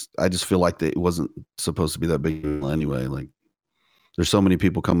I just feel like it wasn't supposed to be that big anyway. Like, there's so many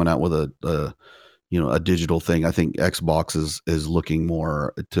people coming out with a digital thing. I think Xbox is looking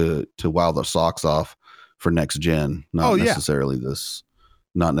more to wow the socks off for next gen, not necessarily this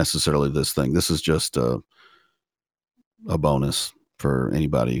thing. This is just a bonus for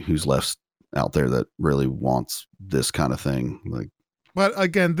anybody who's left out there that really wants this kind of thing. Like, but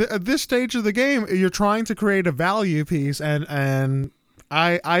again, at this stage of the game, you're trying to create a value piece, and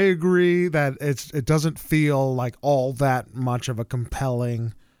I agree that it doesn't feel like all that much of a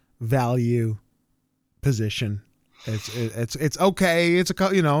compelling value position. It's okay. It's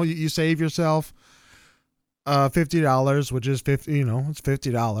you save yourself $50, which is it's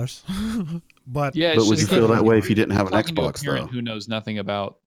 $50. But yeah, but would you feel that way if you didn't have an Xbox, though? Who knows nothing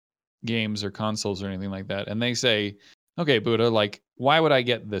about games or consoles or anything like that, and they say, okay, Buddha, like, why would I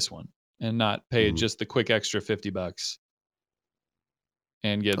get this one and not pay just the quick extra $50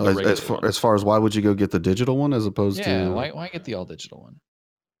 and get the regular one? As far as why would you go get the digital one as opposed to why get the all digital one?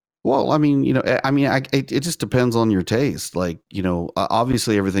 Well, I mean, it just depends on your taste. Like,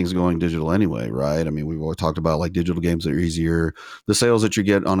 obviously everything's going digital anyway, right? I mean, we've always talked about like digital games that are easier. The sales that you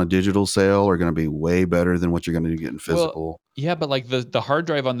get on a digital sale are going to be way better than what you're going to get in physical. Well, yeah, but like the hard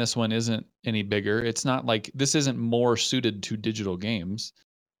drive on this one isn't any bigger. It's not like this isn't more suited to digital games,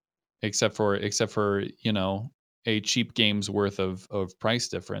 except for a cheap game's worth of price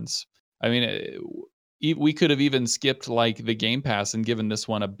difference. I mean, we could have even skipped like the Game Pass and given this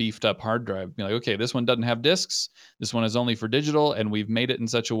one a beefed up hard drive. Be like, okay, this one doesn't have discs. This one is only for digital, and we've made it in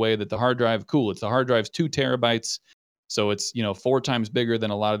such a way that the hard drive, the hard drive's 2 terabytes, so it's 4 times bigger than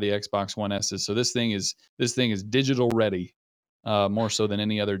a lot of the Xbox One S's. So this thing is digital ready, more so than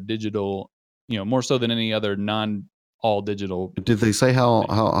any other digital, more so than any other non all digital. Did they say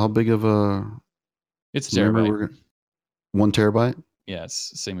how big of a? It's a terabyte. 1 terabyte. Yeah,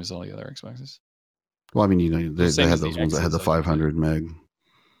 it's the same as all the other Xboxes. Well, I mean, they had those ones that had the 500 meg.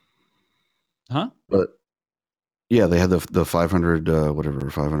 Huh? But yeah, they had the 500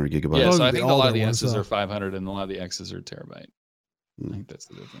 500 gigabytes. Yeah, so I think a lot of the S's are 500 and a lot of the X's are terabyte. I think that's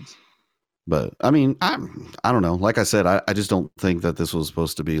the difference. But I mean, I don't know. Like I said, I just don't think that this was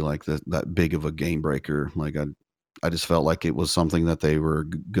supposed to be like that big of a game breaker. Like I just felt like it was something that they were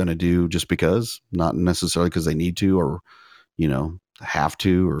gonna do just because, not necessarily because they need to or have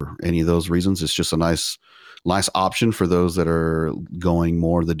to or any of those reasons. It's just a nice option for those that are going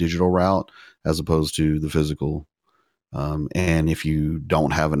more the digital route as opposed to the physical. And if you don't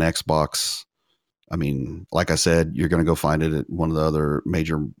have an Xbox, I mean, like I said, you're going to go find it at one of the other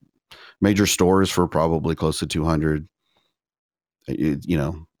major stores for probably close to $200. It's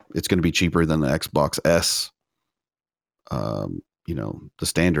going to be cheaper than the Xbox S, the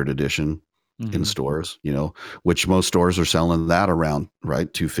standard edition. In stores, which most stores are selling that around,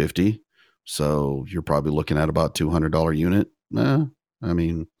 right, $250. So you're probably looking at about $200 unit. I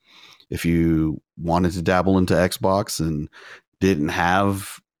mean, if you wanted to dabble into Xbox and didn't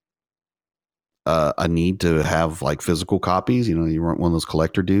have a need to have like physical copies, you weren't one of those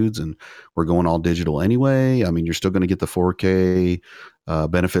collector dudes and we're going all digital anyway. I mean, you're still going to get the 4K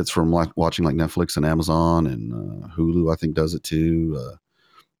benefits from watching like Netflix and Amazon and Hulu, I think, does it too.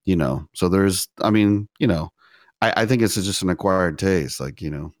 So there's, I mean, I think it's just an acquired taste. Like,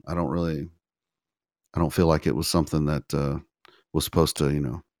 I don't feel like it was something that was supposed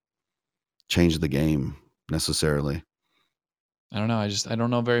to, change the game necessarily. I don't know. I don't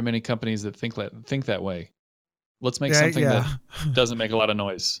know very many companies that think that way. Let's make something that doesn't make a lot of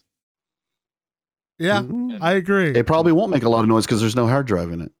noise. Yeah, I agree. It probably won't make a lot of noise because there's no hard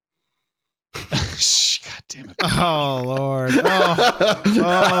drive in it. God damn it. Oh, Lord. Oh,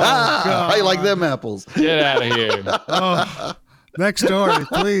 God. How you like them apples? Get out of here. Oh, next story,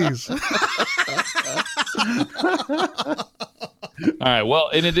 please. All right. Well,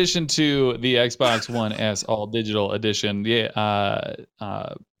 in addition to the Xbox One S All Digital Edition,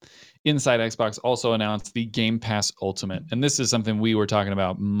 Inside Xbox also announced the Game Pass Ultimate. And this is something we were talking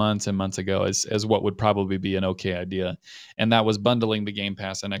about months and months ago as what would probably be an okay idea. And that was bundling the Game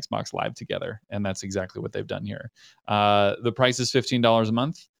Pass and Xbox Live together. And that's exactly what they've done here. The price is $15 a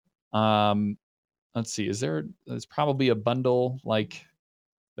month. Let's see. There's probably a bundle like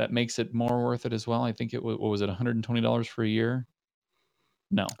that makes it more worth it as well. I think what was it, $120 for a year?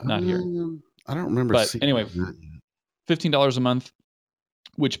 No, not here. I don't remember. But anyway, $15 a month.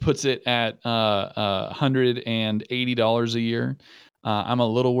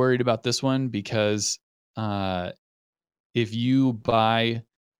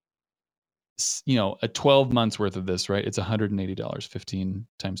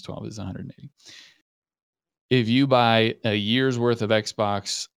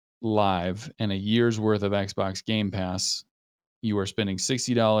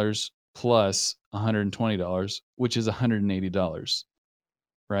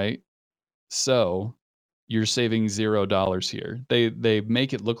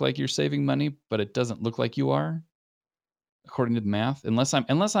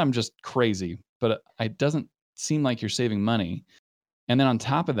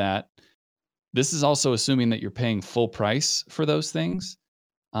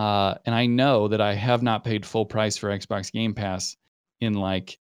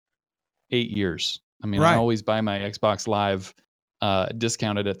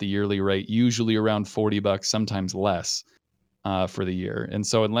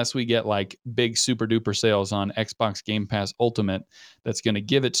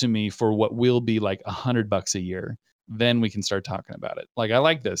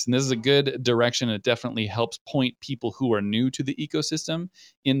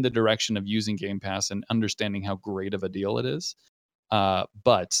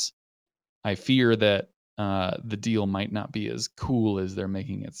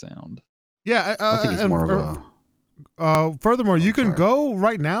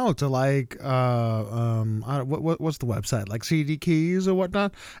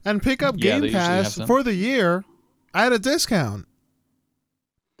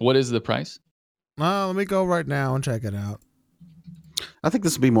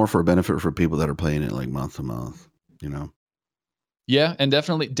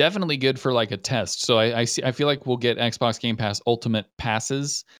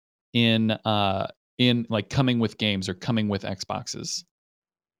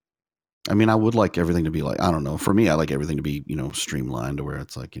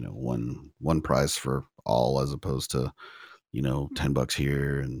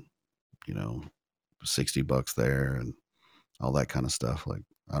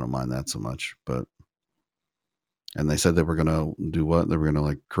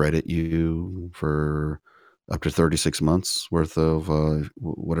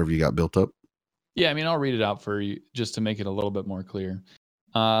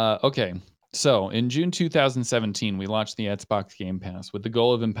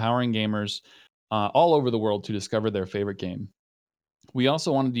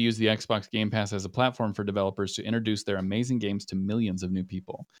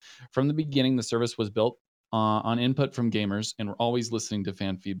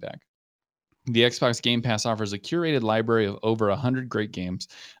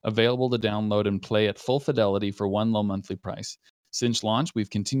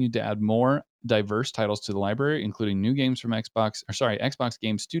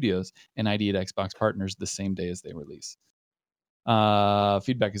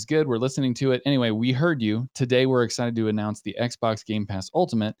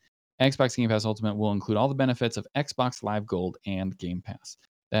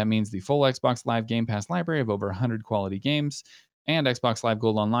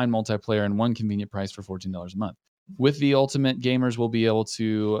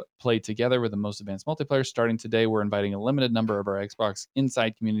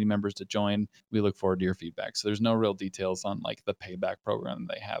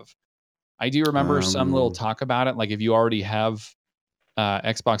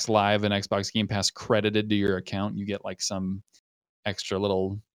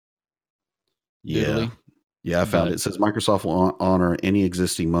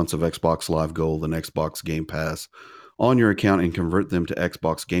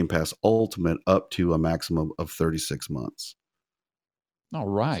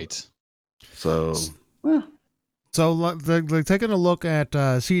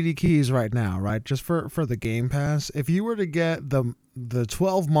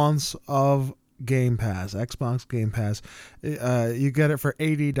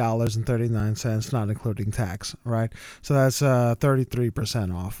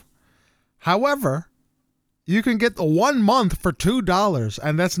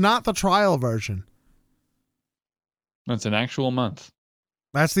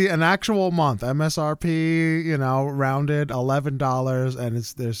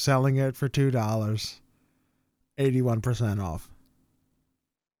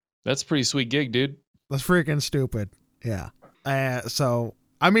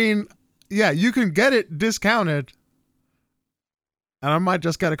 and I might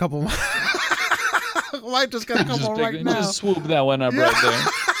just get a couple. Might just get a couple right now. Just swoop that one up right there.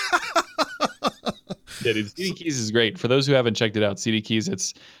 Yeah, dude, CD Keys is great. For those who haven't checked it out, CD Keys,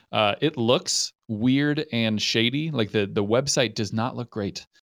 it looks weird and shady. Like the website does not look great,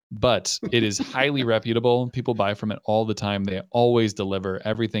 but it is highly reputable. People buy from it all the time. They always deliver.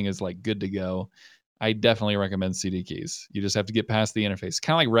 Everything is like good to go. I definitely recommend CD Keys. You just have to get past the interface.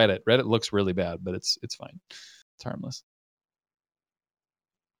 Kind of like Reddit. Reddit looks really bad, but it's fine. It's harmless.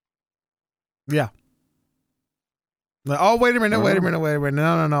 Yeah. Oh, wait a minute.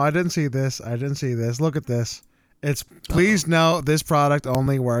 No. I didn't see this. Look at this. Please note this product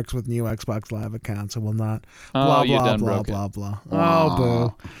only works with new Xbox Live accounts. It will not. Blah, blah.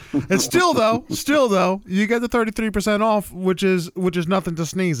 Oh, boo. It's still though, you get the 33% off, which is nothing to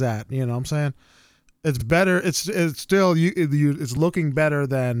sneeze at. You know what I'm saying? It's better. It's still, it's looking better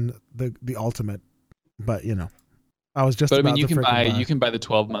than the Ultimate, but you know, I was just, but I mean, you can buy the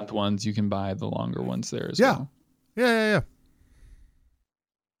 12-month ones. You can buy the longer ones there as well. Yeah.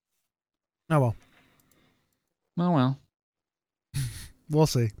 Oh well. Oh well. We'll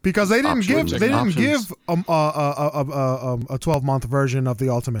see, because they didn't give a 12-month version of the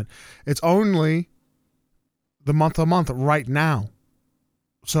Ultimate. It's only the month-to-month right now,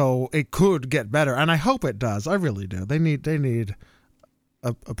 so it could get better, and I hope it does. I really do. They need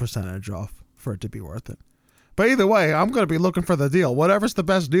a percentage off for it to be worth it. But either way, I'm going to be looking for the deal. Whatever's the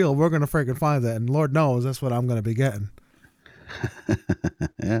best deal, we're going to freaking find it. And Lord knows that's what I'm going to be getting.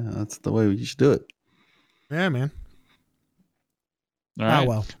 Yeah, that's the way you should do it. Yeah, man. All right.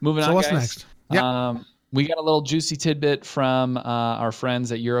 Well. Moving on, so what's guys. next? Yeah. We got a little juicy tidbit from our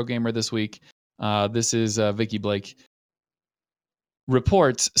friends at Eurogamer this week. This is Vicky Blake.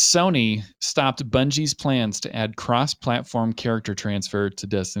 Reports Sony stopped Bungie's plans to add cross-platform character transfer to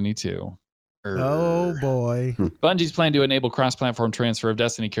Destiny 2. Oh boy. Bungie's plan to enable cross-platform transfer of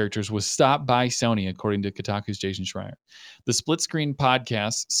Destiny characters was stopped by Sony, according to Kotaku's Jason Schreier. The Split Screen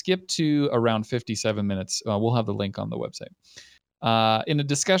podcast skipped to around 57 minutes. We'll have the link on the website. In a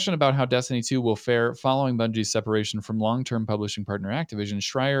discussion about how Destiny 2 will fare following Bungie's separation from long-term publishing partner Activision,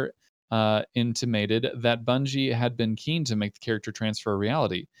 Schreier intimated that Bungie had been keen to make the character transfer a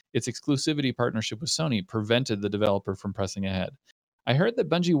reality. Its exclusivity partnership with Sony prevented the developer from pressing ahead. I heard that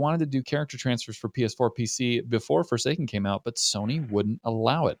Bungie wanted to do character transfers for PS4, PC before Forsaken came out, but Sony wouldn't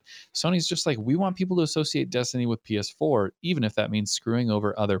allow it. Sony's just like, we want people to associate Destiny with PS4, even if that means screwing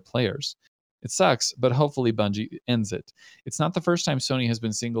over other players. It sucks, but hopefully Bungie ends it. It's not the first time Sony has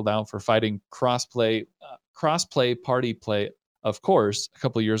been singled out for fighting crossplay party play. Of course, a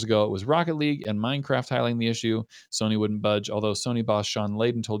couple of years ago, it was Rocket League and Minecraft highlighting the issue. Sony wouldn't budge, although Sony boss Sean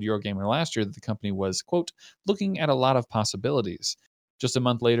Layden told Eurogamer last year that the company was, quote, looking at a lot of possibilities. Just a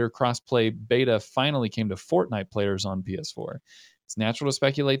month later, crossplay beta finally came to Fortnite players on PS4. It's natural to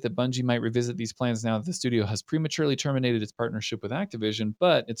speculate that Bungie might revisit these plans now that the studio has prematurely terminated its partnership with Activision,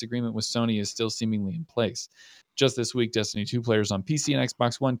 but its agreement with Sony is still seemingly in place. Just this week, Destiny 2 players on PC and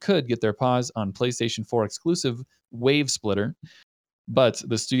Xbox One could get their paws on PlayStation 4 exclusive Wave Splitter, but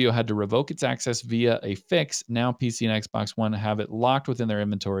the studio had to revoke its access via a fix. Now PC and Xbox One have it locked within their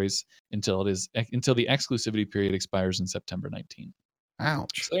inventories until the exclusivity period expires in September 19.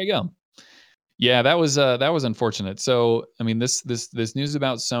 Ouch. So there you go. Yeah, that was unfortunate. So, I mean, this news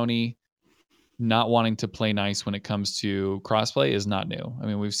about Sony not wanting to play nice when it comes to crossplay is not new. I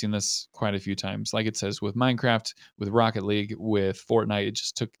mean, we've seen this quite a few times. Like it says with Minecraft, with Rocket League, with Fortnite,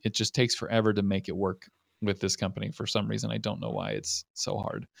 it just takes forever to make it work with this company for some reason. I don't know why it's so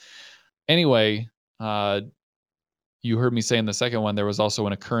hard. Anyway, you heard me say in the second one, there was also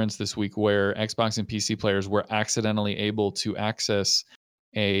an occurrence this week where Xbox and PC players were accidentally able to access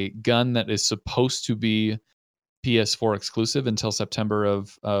a gun that is supposed to be PS4 exclusive until September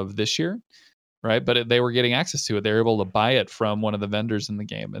of this year, right? But they were getting access to it. They were able to buy it from one of the vendors in the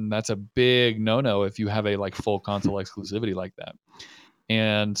game, and that's a big no-no if you have a like full console exclusivity like that.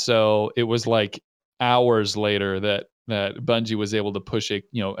 And so it was like hours later that Bungie was able to push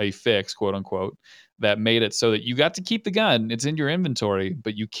a fix, quote unquote, that made it so that you got to keep the gun. It's in your inventory,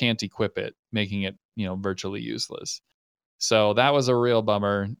 but you can't equip it, making it, virtually useless. So that was a real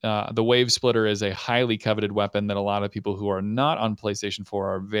bummer. The Wave Splitter is a highly coveted weapon that a lot of people who are not on PlayStation 4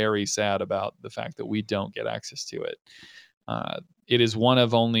 are very sad about the fact that we don't get access to it. It is one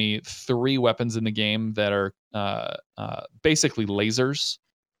of only 3 weapons in the game that are basically lasers,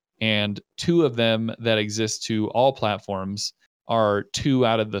 and 2 of them that exist to all platforms are 2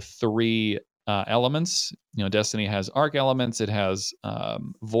 out of the 3 elements. Destiny has arc elements, it has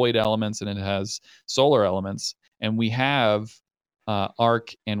void elements, and it has solar elements. And we have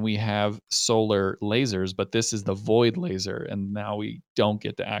arc and we have solar lasers, but this is the void laser, and now we don't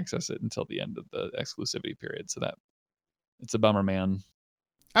get to access it until the end of the exclusivity period. So that it's a bummer, man.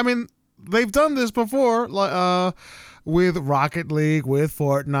 I mean, they've done this before, with Rocket League, with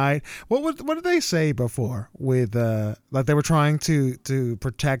Fortnite. What did they say before? With like they were trying to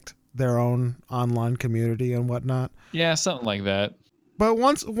protect their own online community and whatnot. Yeah, something like that. But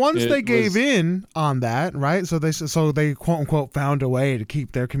once they gave in on that, right? So they quote unquote found a way to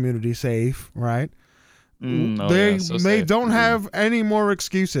keep their community safe, right? They don't have any more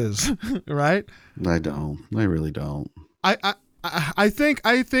excuses, right? I don't. I really don't. I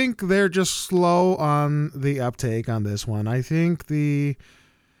think they're just slow on the uptake on this one. I think the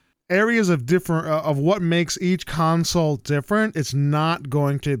areas of what makes each console different, it's not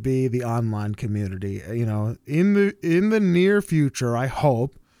going to be the online community. You know, in the near future, I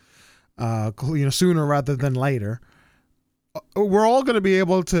hope, sooner rather than later, we're all going to be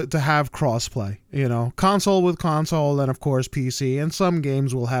able to have crossplay. You know, console with console, and of course PC, and some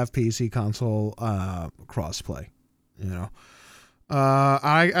games will have PC console crossplay. You know,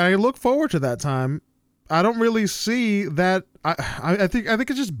 I look forward to that time. I don't really see that. I think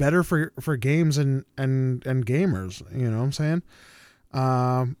it's just better for games and gamers. You know what I'm saying?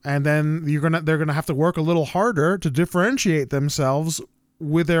 And then they're gonna have to work a little harder to differentiate themselves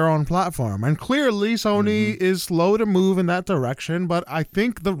with their own platform. And clearly, Sony is slow to move in that direction. But I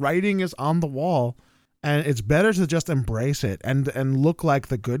think the writing is on the wall, and it's better to just embrace it and look like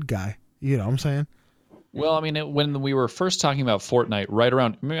the good guy. You know what I'm saying? Well, I mean, when we were first talking about Fortnite, right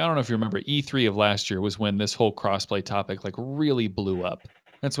around, I don't know if you remember, E3 of last year was when this whole crossplay topic like really blew up.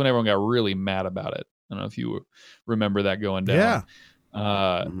 That's when everyone got really mad about it. I don't know if you remember that going down.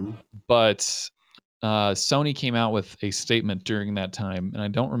 Yeah. But Sony came out with a statement during that time, and I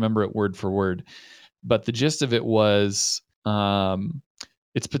don't remember it word for word, but the gist of it was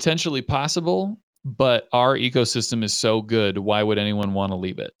it's potentially possible, but our ecosystem is so good, why would anyone want to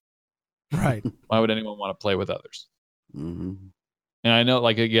leave it? Right. Why would anyone want to play with others? Mm-hmm. And I know,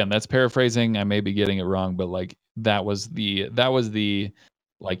 like, again, that's paraphrasing. I may be getting it wrong, but like that was the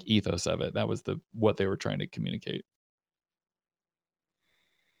like ethos of it. That was what they were trying to communicate.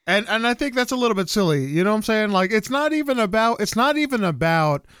 And I think that's a little bit silly. You know what I'm saying? Like it's not even about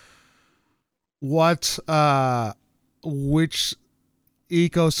what which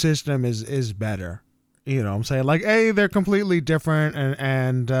ecosystem is better. You know what I'm saying? Like, they're completely different,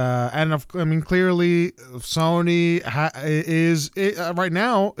 and I mean, clearly Sony is right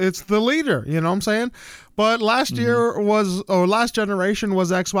now, it's the leader, you know what I'm saying? But last generation was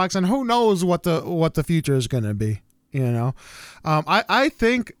Xbox, and who knows what the future is going to be, you know? I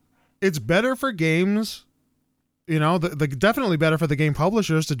think it's better for games, you know, the definitely better for the game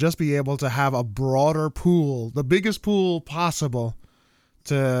publishers to just be able to have a broader pool, the biggest pool possible,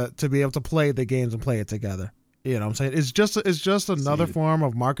 to be able to play the games and play it together. You know what I'm saying? It's just another form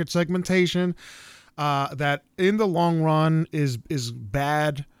of market segmentation that in the long run is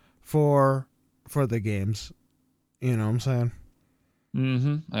bad for the games. You know what I'm saying?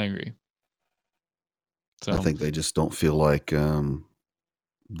 Mm-hmm. I agree. So I think they just don't feel like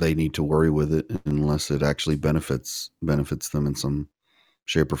they need to worry with it unless it actually benefits them in some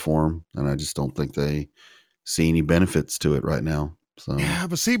shape or form. And I just don't think they see any benefits to it right now. So. Yeah,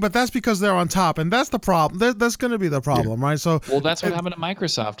 but that's because they're on top, and that's the problem. That's going to be the problem, right? So, well, that's what happened to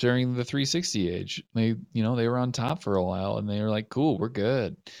Microsoft during the 360 age. They were on top for a while, and they were like, "Cool, we're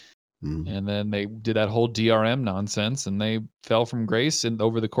good." And then they did that whole DRM nonsense, and they fell from grace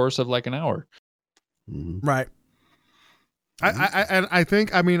over the course of like an hour. Right. I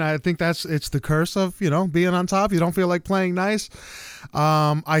think it's the curse of being on top. You don't feel like playing nice.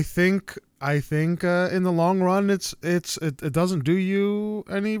 I think in the long run, it doesn't do you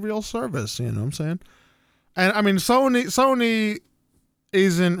any real service. You know what I'm saying? And I mean, Sony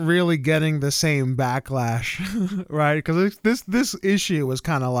isn't really getting the same backlash, right? Because this issue was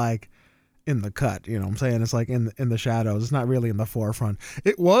kind of like in the cut. You know what I'm saying? It's like in the shadows. It's not really in the forefront.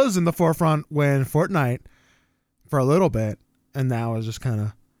 It was in the forefront when Fortnite for a little bit, and now it's just kind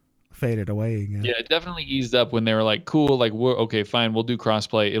of faded away again. Yeah, it definitely eased up when they were like, cool, like we're okay, fine, we'll do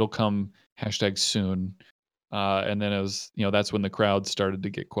crossplay. It'll come #soon. And then it was, that's when the crowd started to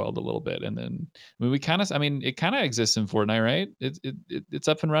get quelled a little bit. And then it kind of exists in Fortnite, right? It's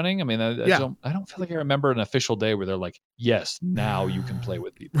up and running. I mean, I don't feel like I remember an official day where they're like, yes, now you can play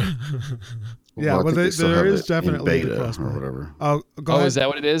with people. Yeah, but there is definitely beta or whatever. Oh, go ahead. Is that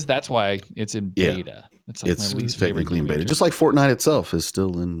what it is? That's why it's in beta. It's like it's my least favorite technically in beta, just like Fortnite itself is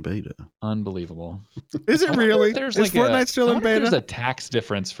still in beta. Unbelievable. Is it really? Is Fortnite still in beta? There's a tax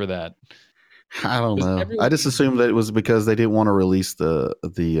difference for that. I don't 'Cause know. I everyone- just assumed that it was because they didn't want to release the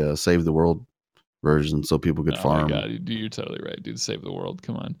Save the World version so people could Oh farm. my god, you're totally right, dude. Save the world.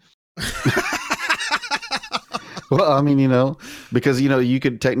 Come on. Well, I mean, because you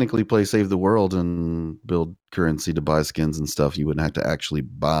could technically play Save the World and build currency to buy skins and stuff. You wouldn't have to actually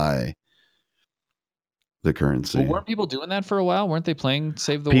buy the currency. Well, weren't people doing that for a while? Weren't they playing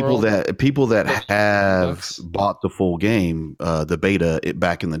Save the people World? people that Bucks? have bought the full game, the beta,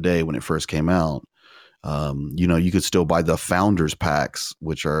 back in the day when it first came out, you could still buy the founders packs,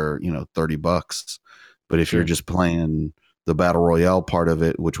 which are $30. But if Sure. you're just playing the battle royale part of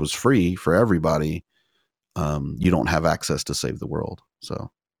it, which was free for everybody, you don't have access to Save the World.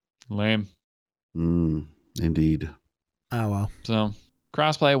 So Lame. Indeed. Oh well. So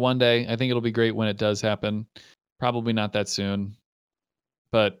crossplay one day. I think it'll be great when it does happen. Probably not that soon,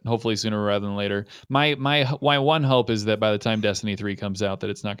 but hopefully sooner rather than later. My one hope is that by the time Destiny 3 comes out, that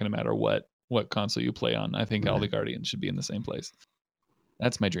it's not going to matter what console you play on. I think all the Guardians should be in the same place.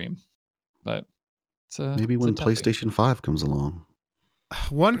 That's my dream. But maybe when PlayStation 5 comes along.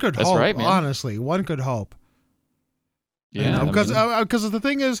 One could That's hope. right, man. Honestly, one could hope. Yeah, because the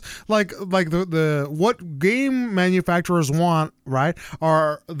thing is, like the what game manufacturers want, right,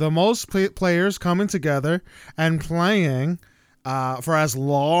 are the most players coming together and playing for as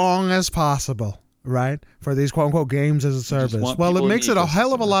long as possible, right, for these quote unquote games as a service. Well, it makes it a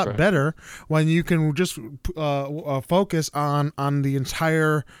hell of a lot better when you can just focus on the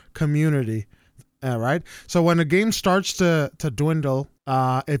entire community. Right. So when a game starts to dwindle,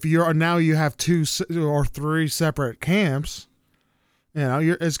 if you have 2 or 3 separate camps,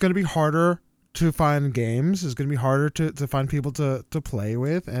 it's going to be harder to find games. It's going to be harder to find people to play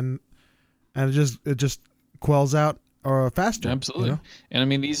with, and it just quells out or faster. Absolutely. And I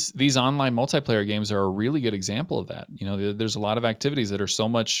mean, these online multiplayer games are a really good example of that. There's a lot of activities that are so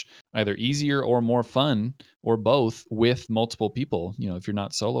much either easier or more fun or both with multiple people, if you're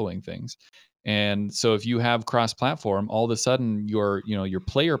not soloing things. And so if you have cross-platform, all of a sudden your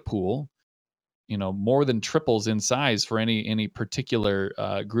player pool, more than triples in size for any particular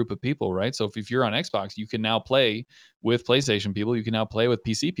group of people, right? So if you're on Xbox, you can now play with PlayStation people, you can now play with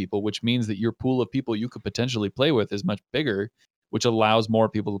PC people, which means that your pool of people you could potentially play with is much bigger, which allows more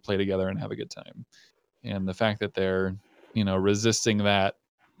people to play together and have a good time. And the fact that they're, resisting that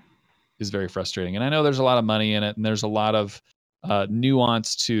is very frustrating. And I know there's a lot of money in it, and there's a lot of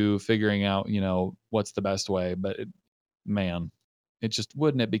nuance to figuring out, what's the best way. But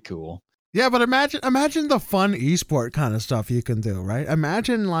wouldn't it be cool? Yeah, but imagine the fun esport kind of stuff you can do, right?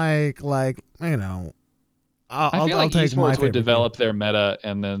 Imagine I feel like esports would develop their meta,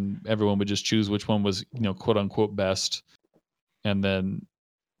 and then everyone would just choose which one was, quote unquote best, and then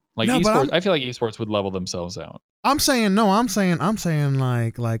esports. I feel like esports would level themselves out. I'm saying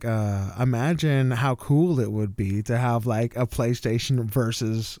like imagine how cool it would be to have like a PlayStation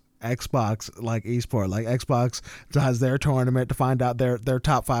versus Xbox like esport. Like Xbox has their tournament to find out their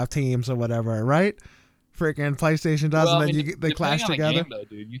top 5 teams or whatever, right? Freaking PlayStation does, and then they clash together. Game, though,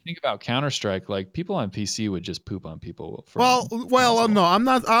 dude, you think about Counter-Strike, like people on PC would just poop on people. No, I'm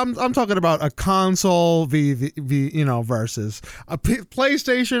not. I'm talking about a console v versus a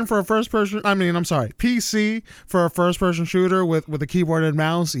PlayStation for a first person. PC for a first person shooter with a keyboard and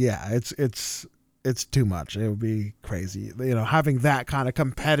mouse. Yeah, it's too much. It would be crazy. Having that kind of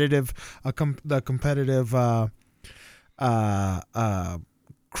competitive,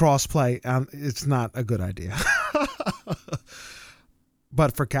 cross-play, it's not a good idea.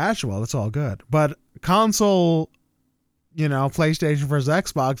 But for casual, it's all good. But console, PlayStation versus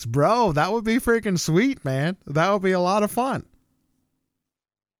Xbox, bro, that would be freaking sweet, man. That would be a lot of fun.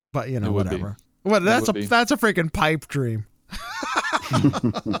 But whatever. Well, that's a freaking pipe dream.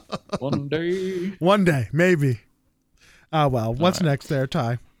 One day, maybe. Well, what's next there,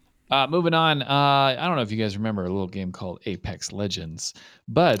 Ty? Moving on. I don't know if you guys remember a little game called Apex Legends,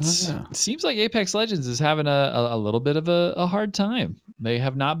 but it seems like Apex Legends is having a little bit of a hard time. They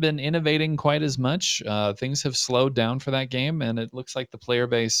have not been innovating quite as much. Things have slowed down for that game, and it looks like the player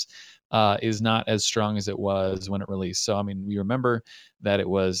base is not as strong as it was when it released. So, we remember that it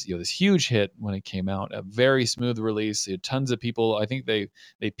was this huge hit when it came out, a very smooth release. It had tons of people. I think they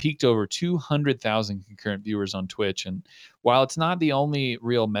peaked over 200,000 concurrent viewers on Twitch. And while it's not the only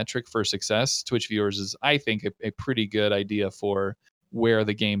real metric for success, Twitch viewers is, I think, a pretty good idea for where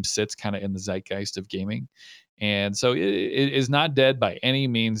the game sits kind of in the zeitgeist of gaming. And so it is not dead by any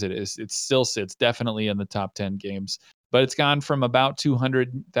means. It still sits definitely in the top 10 games. But it's gone from about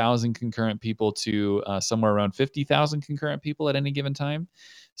 200,000 concurrent people to somewhere around 50,000 concurrent people at any given time.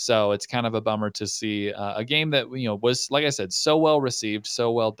 So it's kind of a bummer to see a game that was, like I said, so well received,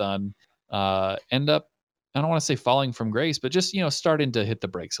 so well done, end up, I don't want to say falling from grace, but just, starting to hit the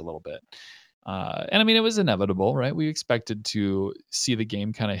brakes a little bit. And I mean, it was inevitable, right? We expected to see the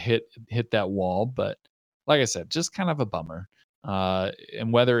game kind of hit that wall, but like I said, just kind of a bummer.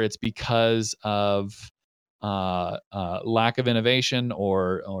 And whether it's because of lack of innovation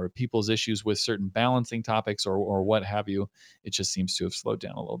or people's issues with certain balancing topics or what have you, it just seems to have slowed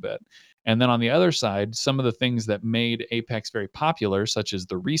down a little bit. And then on the other side, some of the things that made Apex very popular, such as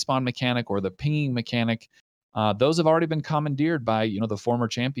the respawn mechanic or the pinging mechanic, those have already been commandeered by the former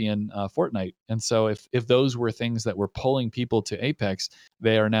champion Fortnite. And so if those were things that were pulling people to Apex,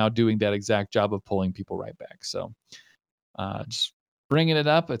 they are now doing that exact job of pulling people right back. So just bringing it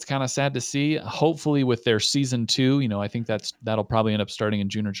up. It's kind of sad to see. Hopefully with their season 2, I think that'll probably end up starting in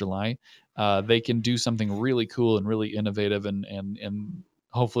June or July. They can do something really cool and really innovative and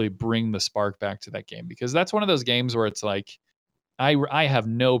hopefully bring the spark back to that game, because that's one of those games where it's like, I have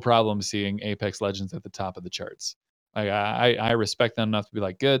no problem seeing Apex Legends at the top of the charts. I respect them enough to be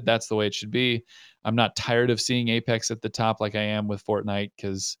like, good, that's the way it should be. I'm not tired of seeing Apex at the top like I am with Fortnite,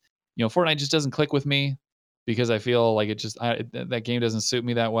 because Fortnite just doesn't click with me, because I feel like that game doesn't suit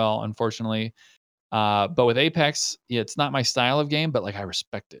me that well, unfortunately. But with Apex, it's not my style of game, but like I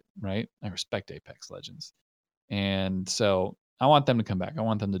respect it, right? I respect Apex Legends, and so I want them to come back. I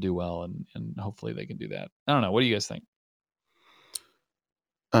want them to do well, and hopefully they can do that. I don't know. What do you guys think?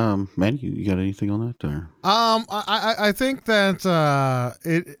 Man, you got anything on that? Or? I think that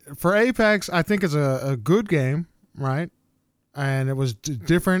for Apex, I think it's a good game, right? And it was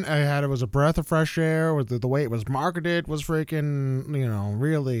different. It was a breath of fresh air. With the way it was marketed was freaking,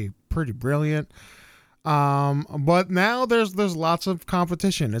 really pretty brilliant. But now there's lots of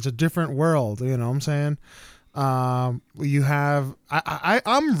competition. It's a different world. You know what I'm saying? You have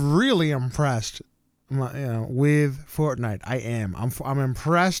I'm really impressed, with Fortnite. I am. I'm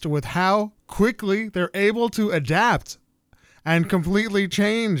impressed with how quickly they're able to adapt and completely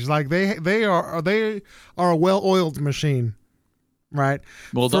change. Like they are a well-oiled machine, right?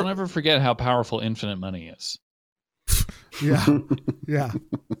 Well, don't ever forget how powerful infinite money is. Yeah.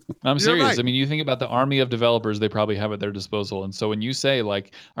 I'm serious. Right. I mean, you think about the army of developers they probably have at their disposal. And so when you say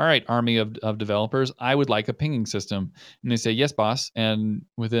like, all right, army of developers, I would like a pinging system. And they say, yes, boss. And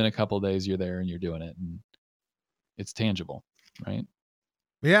within a couple of days, you're there and you're doing it. And it's tangible, right?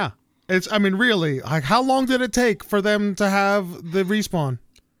 Yeah. Really, like how long did it take for them to have the respawn?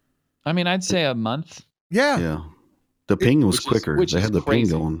 I mean, I'd say a month. Yeah. Yeah. The ping was quicker. They had the ping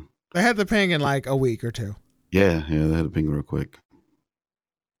going. They had the ping in like a week or two. Yeah, they had a ping real quick.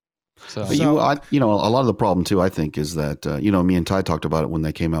 So a lot of the problem too, I think, is that me and Ty talked about it when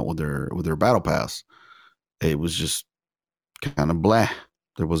they came out with their battle pass. It was just kind of blah.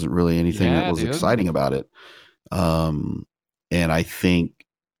 There wasn't really anything that was exciting about it. And I think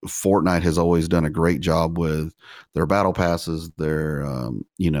Fortnite has always done a great job with their battle passes, their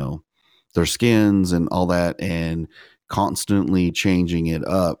skins and all that, and constantly changing it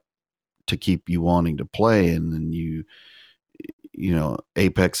up to keep you wanting to play. And then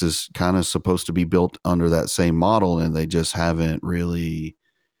Apex is kind of supposed to be built under that same model, and they just haven't really.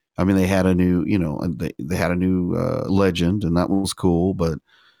 I mean, they had a new, they had a new legend, and that was cool, but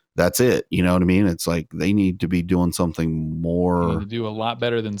that's it. You know what I mean? It's like they need to be doing something more. They need to do a lot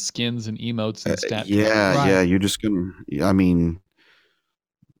better than skins and emotes and stat. Yeah. You're just gonna. I mean,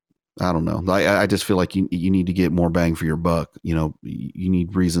 I don't know. I just feel like you need to get more bang for your buck. You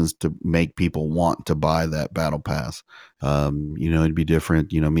need reasons to make people want to buy that battle pass. It'd be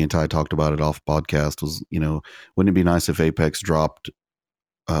different. Me and Ty talked about it off podcast. Wouldn't it be nice if Apex dropped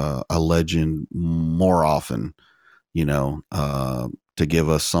a legend more often? To give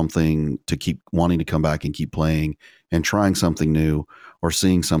us something to keep wanting to come back and keep playing and trying something new or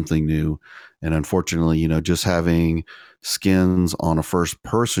seeing something new. And unfortunately, just having skins on a first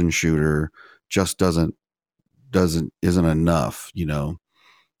person shooter just isn't enough.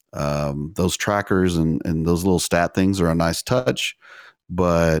 Those trackers and those little stat things are a nice touch,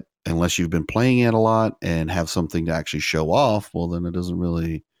 but unless you've been playing it a lot and have something to actually show off, well, then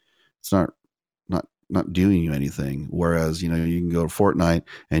it's not doing you anything. Whereas, you can go to Fortnite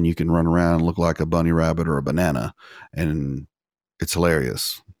and you can run around and look like a bunny rabbit or a banana, and it's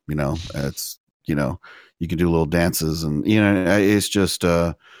hilarious. It's, you can do little dances, and, it's just,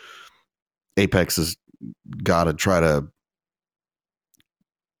 Apex has got to try to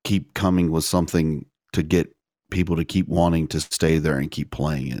keep coming with something to get people to keep wanting to stay there and keep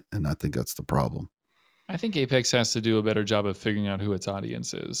playing it. And I think that's the problem. I think Apex has to do a better job of figuring out who its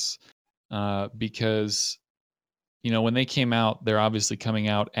audience is. Because, when they came out, they're obviously coming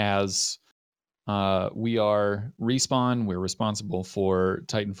out as We are Respawn. We're responsible for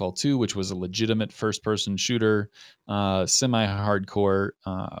Titanfall 2, which was a legitimate first-person shooter, semi-hardcore,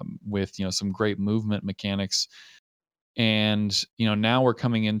 with some great movement mechanics. And now we're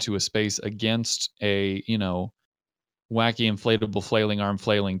coming into a space against a wacky inflatable flailing arm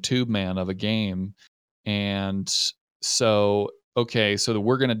flailing tube man of a game. And so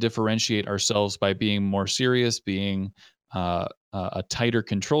we're going to differentiate ourselves by being more serious, being a tighter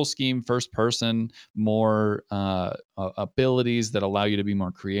control scheme, first person, more abilities that allow you to be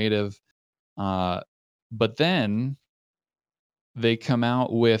more creative. But then they come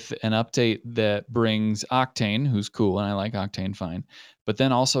out with an update that brings Octane, who's cool, and I like Octane fine. But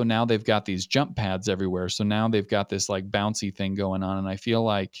then also now they've got these jump pads everywhere. So now they've got this like bouncy thing going on. And I feel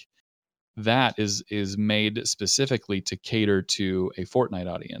like that is made specifically to cater to a Fortnite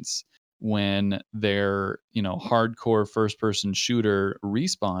audience, when their hardcore first person shooter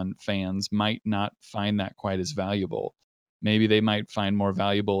Respawn fans might not find that quite as valuable. Maybe they might find more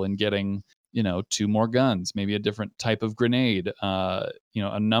valuable in getting 2 more guns, maybe a different type of grenade, a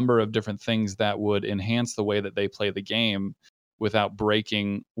number of different things that would enhance the way that they play the game without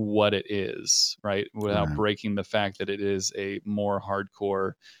breaking what it is, right? Without breaking the fact that it is a more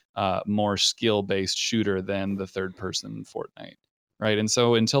hardcore, more skill-based shooter than the third-person Fortnite, right? And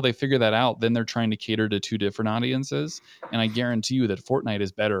so until they figure that out, then they're trying to cater to 2 different audiences. And I guarantee you that Fortnite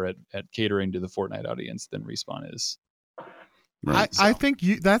is better at catering to the Fortnite audience than Respawn is. Right. I think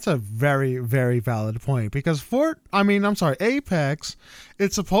that's a very, very valid point, because Apex,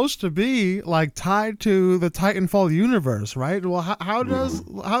 it's supposed to be like tied to the Titanfall universe, right? Well, how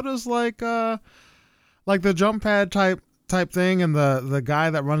does like the jump pad type thing and the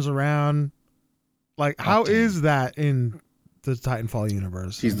guy that runs around, like how is that in the Titanfall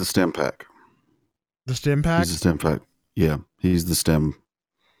universe? He's the stim pack. The stim pack? He's the stim pack. Yeah, he's the stim.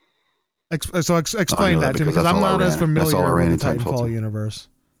 Explain that to me, because I'm not as familiar with the Titanfall universe.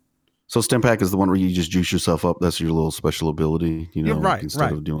 So stim pack is the one where you just juice yourself up. That's your little special ability, right?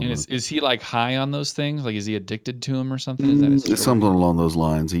 Of doing. And is he like high on those things? Like, is he addicted to them or something? Is that his story? It's something along those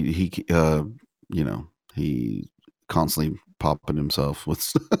lines. He constantly popping himself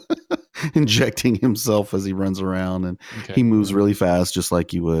with injecting himself as he runs around, and he moves really fast, just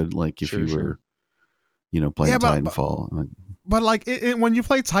like you would, like if you were, playing Titanfall. But like when you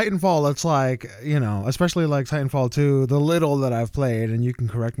play Titanfall, it's like, especially like Titanfall 2, the little that I've played, and you can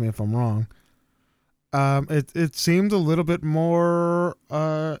correct me if I'm wrong. It seemed a little bit more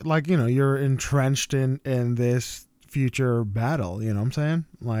like, you're entrenched in this future battle. You know what I'm saying?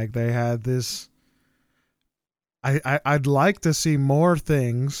 Like they had this. I'd like to see more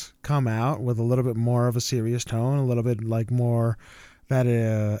things come out with a little bit more of a serious tone, a little bit like more that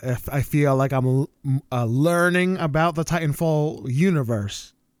if I feel like I'm learning about the Titanfall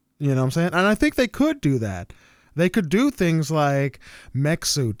universe. You know what I'm saying? And I think they could do that. They could do things like mech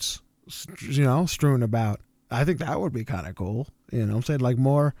suits, strewn about. I think that would be kind of cool. You know what I'm saying? Like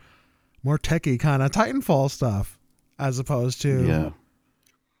more techie kind of Titanfall stuff, as opposed to... Yeah.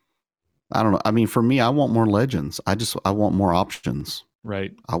 I don't know. I mean, for me, I want more legends. I want more options.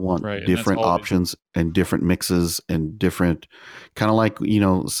 Right. I want different options and different mixes and different, kind of like,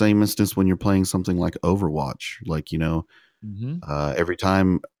 same instance when you're playing something like Overwatch, like, every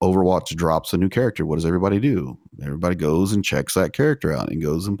time Overwatch drops a new character, what does everybody do? Everybody goes and checks that character out and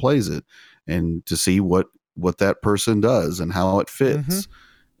goes and plays it, and to see what that person does and how it fits.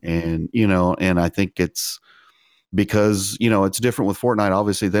 And, and I think it's because, it's different with Fortnite.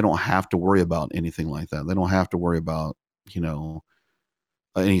 Obviously they don't have to worry about anything like that. They don't have to worry about,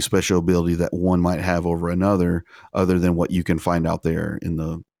 any special ability that one might have over another, other than what you can find out there in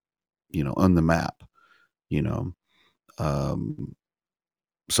the, on the map,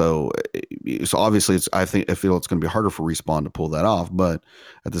 so obviously I feel it's going to be harder for Respawn to pull that off, but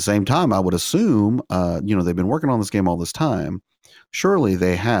at the same time, I would assume, they've been working on this game all this time. Surely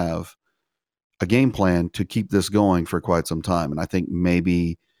they have a game plan to keep this going for quite some time. And I think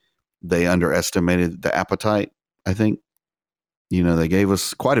maybe they underestimated the appetite. I think, they gave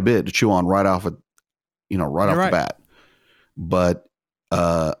us quite a bit to chew on right off the bat. But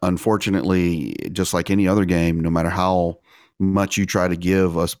unfortunately, just like any other game, no matter how much you try to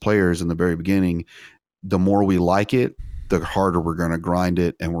give us players in the very beginning, the more we like it, the harder we're going to grind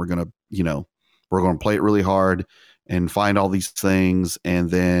it, and we're going to play it really hard and find all these things, and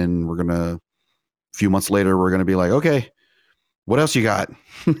then a few months later, we're going to be like, okay, what else you got?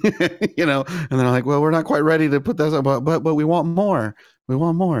 And then I'm like, well, we're not quite ready to put that up, but we want more. We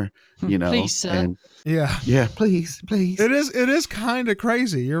want more, Please, sir. And yeah, please. It is kind of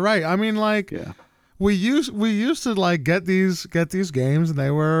crazy. You're right. I mean, like, we used to like get these games, and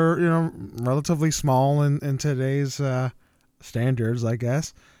they were, you know, relatively small in today's standards, I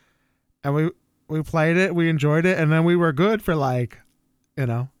guess. And we played it, we enjoyed it, and then we were good for like, you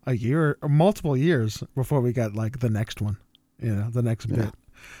know, a year or multiple years before we got like the next one, you know, the next bit.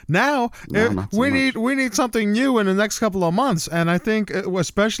 Now we need something new in the next couple of months, and I think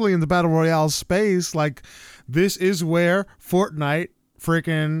especially in the battle royale space, like this is where Fortnite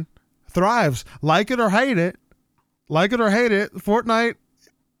freaking thrives. Like it or hate it, Fortnite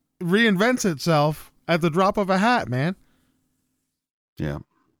reinvents itself at the drop of a hat, man. Yeah.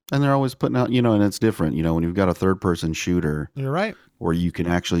 And they're always putting out, you know, and it's different, you know, when you've got a third-person shooter. You're right. Where you can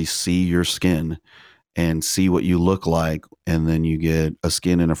actually see your skin and see what you look like, and then you get a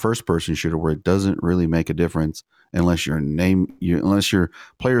skin in a first-person shooter where it doesn't really make a difference unless unless your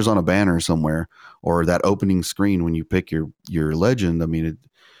player's on a banner somewhere, or that opening screen when you pick your legend. I mean,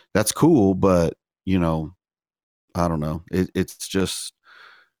 that's cool, but, you know, I don't know. It's just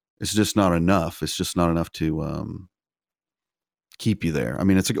not enough. It's just not enough to keep you there. I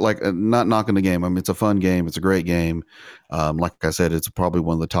mean, it's like not knocking the game. I mean, it's a fun game. It's a great game. Like I said, it's probably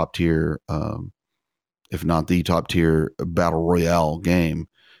one of the top tier, if not the top tier battle royale game.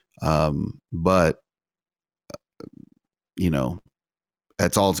 But you know,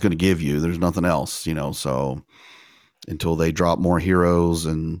 that's all it's going to give you. There's nothing else, you know, so until they drop more heroes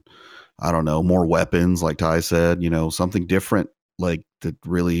and I don't know, more weapons, like Ty said, you know, something different, like that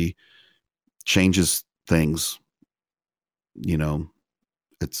really changes things, you know,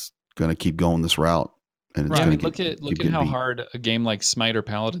 it's going to keep going this route. And it's going to look at how hard a game like Smite or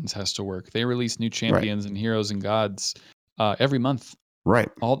Paladins has to work. They release new champions and heroes and gods every month. Right.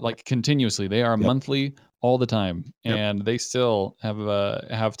 All like continuously. They are monthly all the time. And they still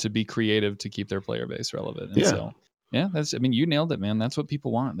have to be creative to keep their player base relevant. And so I mean, you nailed it, man. That's what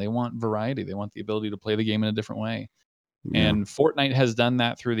people want. They want variety. They want the ability to play the game in a different way. Yeah. And Fortnite has done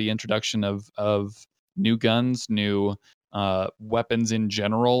that through the introduction of new guns, new weapons in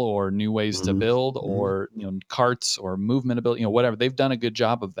general, or new ways to build, or, you know, carts or movement ability, you know, whatever. They've done a good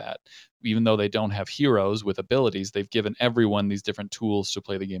job of that. Even though they don't have heroes with abilities, they've given everyone these different tools to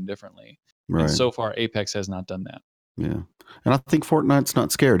play the game differently. Right. And so far, Apex has not done that. Yeah. And I think Fortnite's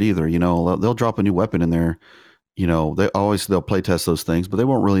not scared either. You know, they'll drop a new weapon in there. You know, they'll play test those things, but they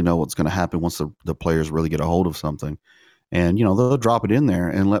won't really know what's going to happen once the players really get a hold of something. And, you know, they'll drop it in there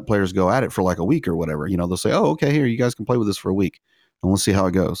and let players go at it for like a week or whatever. You know, they'll say, oh, okay, here, you guys can play with this for a week and we'll see how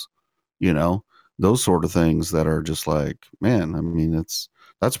it goes. You know, those sort of things that are just like, man, I mean,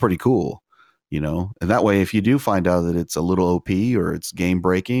 that's pretty cool, you know. And that way, if you do find out that it's a little OP or it's game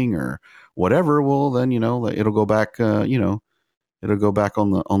breaking or whatever, well, then, you know, it'll go back, it'll go back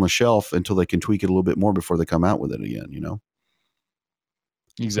on the shelf until they can tweak it a little bit more before they come out with it again, you know.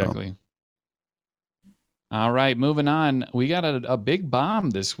 Exactly. So. All right, moving on. We got a big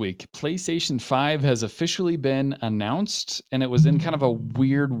bomb this week. PlayStation 5 has officially been announced, and it was in kind of a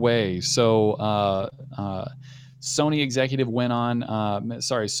weird way. So Sony executive went on,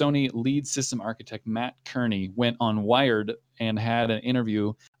 Sony lead system architect Matt Kearney went on Wired and had an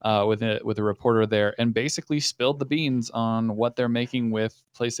interview with a reporter there and basically spilled the beans on what they're making with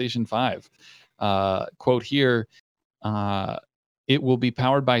PlayStation 5. Quote here, it will be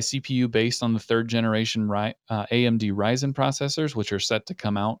powered by CPU based on the third generation AMD Ryzen processors, which are set to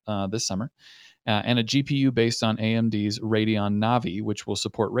come out this summer, and a GPU based on AMD's Radeon Navi, which will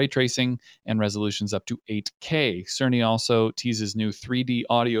support ray tracing and resolutions up to 8K. Cerny also teases new 3D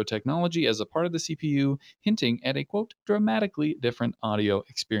audio technology as a part of the CPU, hinting at a, quote, dramatically different audio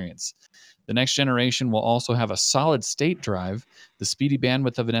experience. The next generation will also have a solid-state drive. The speedy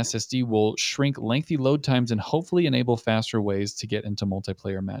bandwidth of an SSD will shrink lengthy load times and hopefully enable faster ways to get into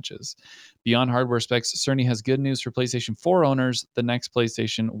multiplayer matches. Beyond hardware specs, Cerny has good news for PlayStation 4 owners. The next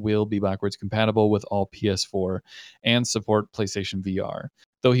PlayStation will be backwards compatible with all PS4 and support PlayStation VR,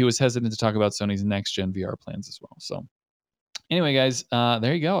 though he was hesitant to talk about Sony's next-gen VR plans as well. So anyway, guys,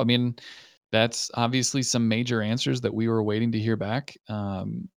 there you go. I mean, that's obviously some major answers that we were waiting to hear back.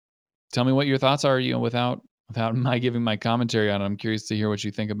 Tell me what your thoughts are, you know, without my giving my commentary on it. I'm curious to hear what you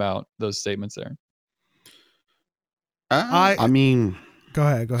think about those statements there. I mean, go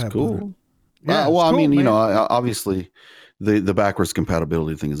ahead. Cool. Yeah, well, I mean, man. You know, obviously the backwards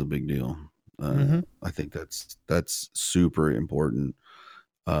compatibility thing is a big deal. I think that's super important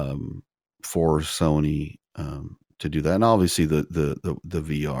for Sony to do that, and obviously the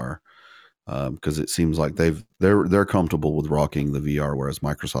VR. Because it seems like they're comfortable with rocking the VR, whereas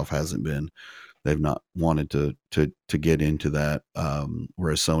Microsoft hasn't been. They've not wanted to get into that,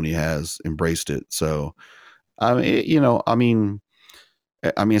 whereas Sony has embraced it. So, I mean,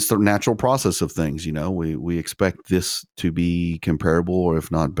 I mean, it's the natural process of things. We expect this to be comparable, or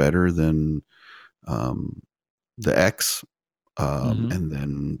if not better than the X. And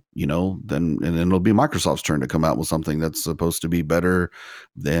then it'll be Microsoft's turn to come out with something that's supposed to be better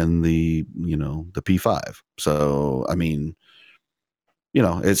than the P5. So, I mean,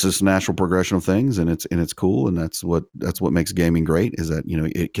 it's just a natural progression of things, and it's cool. And that's what makes gaming great, is that,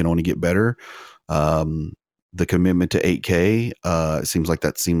 it can only get better. The commitment to 8K, it seems like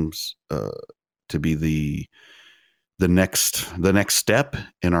that seems to be the next step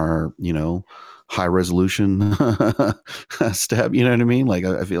in our, high resolution step. You know what I mean? Like,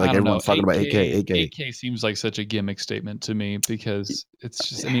 I feel like everyone's talking about 8K. 8K seems like such a gimmick statement to me, because it's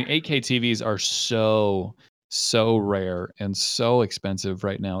just, I mean, 8K TVs are so rare and so expensive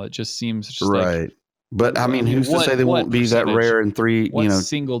right now. It just seems just right. But I mean, who's to say they won't be that rare in three? What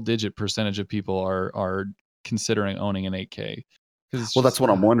single digit percentage of people are considering owning an 8K? Well, that's what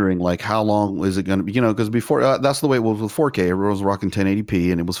I'm wondering. Like, how long is it going to be? Because before, that's the way it was with 4K. Everyone was rocking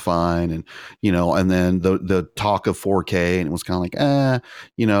 1080p, and it was fine. And and then the talk of 4K, and it was kind of like,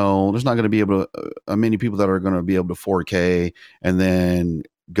 there's not going to be able to many people that are going to be able to 4K, and then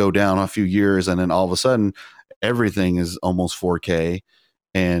go down a few years, and then all of a sudden, everything is almost 4K.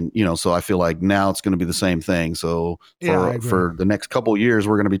 And so I feel like now it's going to be the same thing. So for the next couple of years,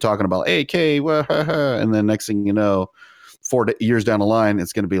 we're going to be talking about 8K, and then next thing you know, 4 years down the line,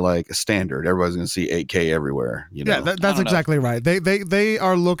 it's going to be like a standard. Everybody's going to see 8K everywhere. Yeah, that's exactly right. They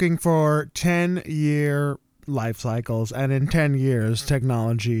are looking for 10-year life cycles, and in 10 years,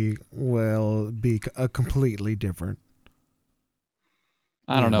 technology will be completely different.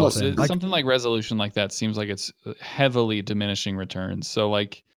 I don't know. Something like resolution like that seems like it's heavily diminishing returns. So,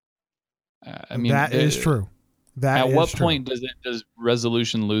 like, I mean, that is true. At what point does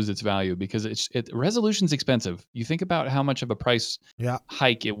resolution lose its value? Because resolution's expensive. You think about how much of a price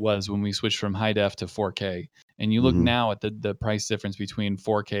hike it was when we switched from high def to 4K, and you look now at the price difference between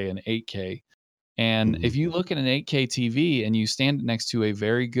 4K and 8K. And if you look at an 8K TV and you stand next to a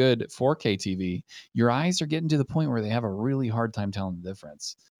very good 4K TV, your eyes are getting to the point where they have a really hard time telling the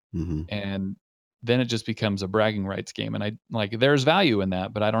difference. And then it just becomes a bragging rights game. And there's value in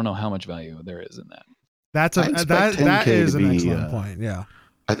that, but I don't know how much value there is in that. That is an excellent point. Yeah.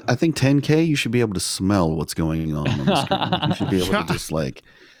 I think 10K, you should be able to smell what's going on the screen. You should be able to just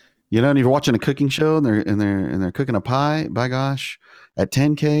and you're watching a cooking show and they're cooking a pie. By gosh, at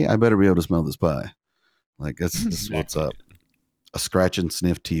 10K, I better be able to smell this pie. Like, that's what's up. A scratch and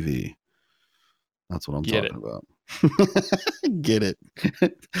sniff TV. That's what I'm talking about. Get it.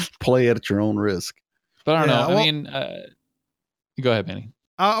 Play it at your own risk. But I don't know. Well, I mean, go ahead, Manny.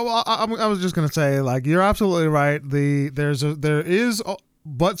 I was just gonna say, like, you're absolutely right. There is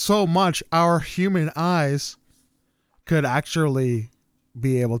but so much our human eyes could actually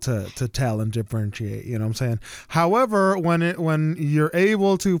be able to tell and differentiate. You know what I'm saying? However, when you're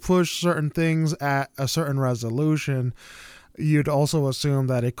able to push certain things at a certain resolution, you'd also assume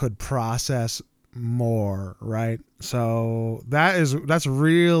that it could process more, right? So that's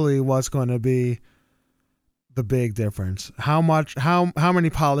really what's going to be the big difference. How many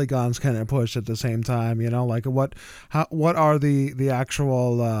polygons can it push at the same time? Like what are the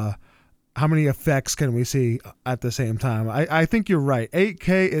actual how many effects can we see at the same time? I think you're right.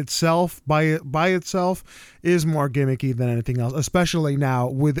 8K itself by itself is more gimmicky than anything else, especially now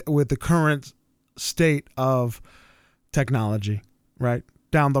with the current state of technology, right?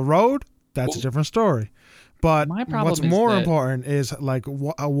 Down the road, that's a different story. But what's more important is like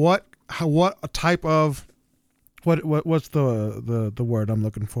what type of what's the word I'm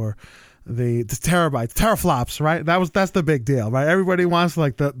looking for? The terabytes, teraflops, right? That's the big deal, right? Everybody wants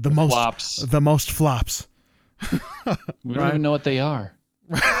like the most flops. The most flops. We don't even know what they are.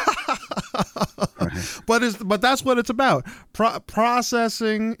 But that's what it's about.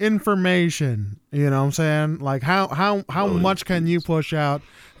 Processing information. You know what I'm saying? Like how much can you push out?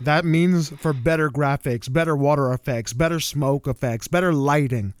 That means for better graphics, better water effects, better smoke effects, better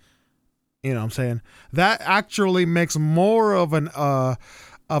lighting. You know what I'm saying? That actually makes more of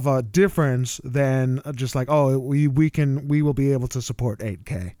a difference than just like, oh, we will be able to support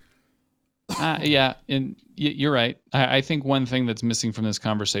 8K. Yeah, and you're right. I think one thing that's missing from this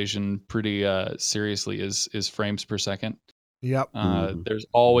conversation pretty seriously is frames per second. Yep. There's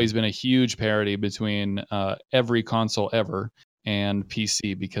always been a huge parity between every console ever and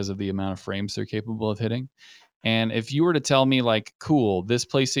PC because of the amount of frames they're capable of hitting. And if you were to tell me, like, cool, this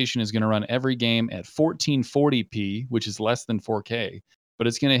PlayStation is going to run every game at 1440p, which is less than 4K, but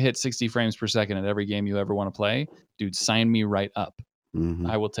it's going to hit 60 frames per second at every game you ever want to play, dude, sign me right up.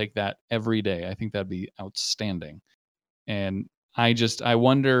 I will take that every day. I think that'd be outstanding. And I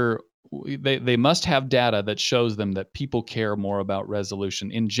wonder, they must have data that shows them that people care more about resolution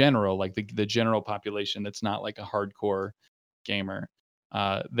in general, like the general population that's not like a hardcore gamer.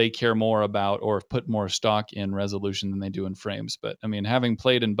 They care more about or put more stock in resolution than they do in frames. But I mean, having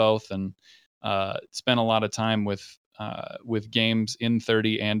played in both and spent a lot of time with games in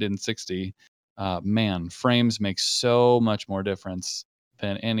 30 and in 60, man, frames make so much more difference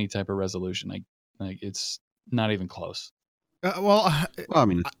than any type of resolution. Like it's not even close. Well, I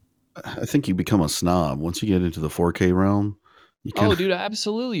mean, I think you become a snob once you get into the 4K realm. Oh, dude,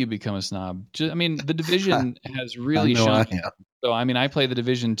 absolutely, you become a snob. I mean, The Division has really shown. So, I mean, I play The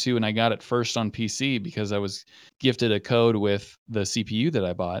Division 2, and I got it first on PC because I was gifted a code with the CPU that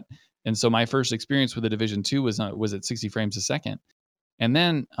I bought. And so my first experience with The Division 2 was at 60 frames a second. And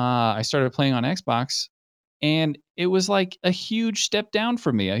then I started playing on Xbox, and it was like a huge step down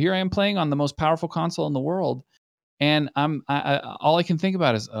for me. Here I am playing on the most powerful console in the world. And all I can think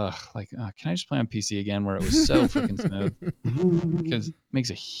about is, can I just play on PC again where it was so freaking smooth? Because it makes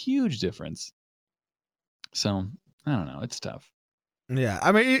a huge difference. So I don't know. It's tough. Yeah,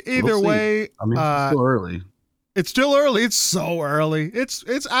 I mean, either way, I mean, it's still early. It's still early. It's so early.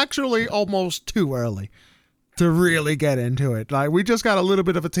 It's actually almost too early to really get into it. Like, we just got a little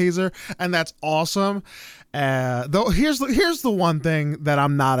bit of a teaser, and that's awesome. Though here's the one thing that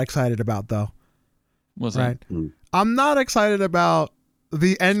I'm not excited about, though. What's that? I'm not excited about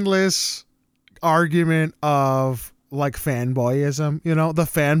the endless argument of like fanboyism, the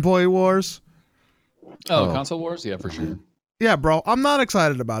fanboy wars. Oh, console wars? Yeah, for sure. Yeah, bro. I'm not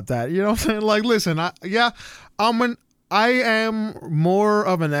excited about that. You know what I'm saying? Like, listen, I am more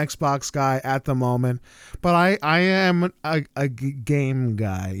of an Xbox guy at the moment, but I am a game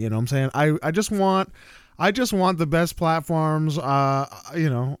guy. You know what I'm saying? I just want the best platforms,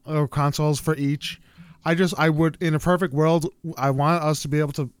 or consoles for each. I would, in a perfect world, I want us to be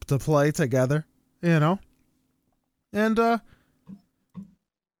able to play together, and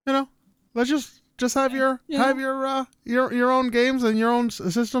let's just have your own games and your own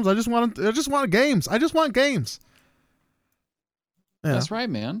systems. I just want games. I just want games. That's right,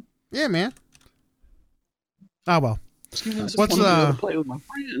 man. Yeah, man. Oh well. What's to play with my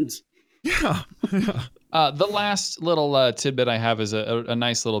friends? Yeah. The last little tidbit I have is a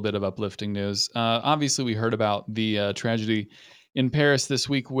nice little bit of uplifting news. Obviously, we heard about the tragedy in Paris this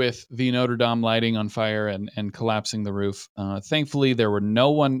week with the Notre Dame lighting on fire and collapsing the roof. Thankfully, there were no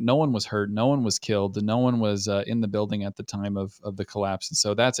one was hurt, no one was killed, no one was in the building at the time of the collapse. And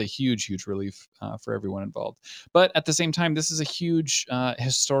so that's a huge, huge relief for everyone involved. But at the same time, this is a huge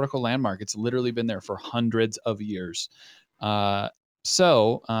historical landmark. It's literally been there for hundreds of years.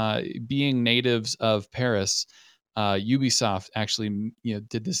 So, being natives of Paris, Ubisoft actually,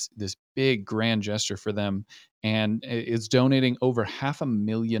 did this big grand gesture for them, and is donating over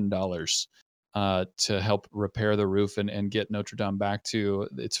 $500,000 to help repair the roof and get Notre Dame back to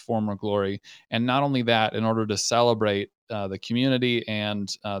its former glory. And not only that, in order to celebrate the community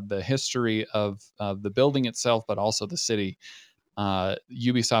and the history of the building itself, but also the city,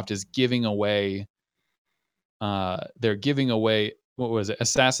 Ubisoft is giving away. They're giving away. What was it?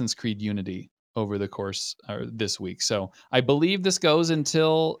 Assassin's Creed Unity over the course this week. So I believe this goes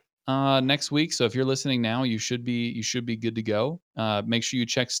until next week. So if you're listening now, you should be good to go. Make sure you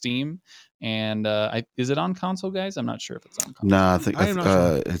check Steam. And is it on console, guys? I'm not sure if it's on console. No, I think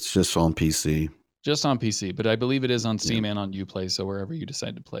it's just on PC. Just on PC, but I believe it is on Steam and on Uplay. So wherever you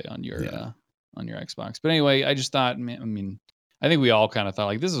decide to play on your Xbox. But anyway, I just thought, I think we all kind of thought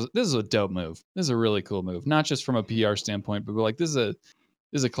like this is a dope move. This is a really cool move, not just from a PR standpoint, but we're like, this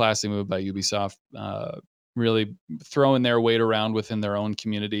is a classy move by Ubisoft, really throwing their weight around within their own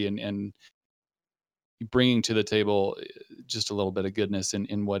community and bringing to the table just a little bit of goodness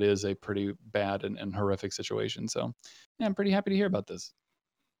in what is a pretty bad and horrific situation. So yeah, I'm pretty happy to hear about this.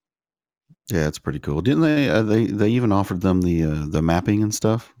 Yeah, it's pretty cool. Didn't they even offered them the mapping and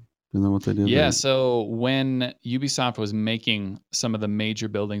stuff? Isn't that what they did? Yeah, so when Ubisoft was making some of the major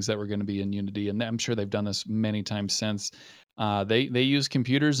buildings that were going to be in Unity, and I'm sure they've done this many times since, they use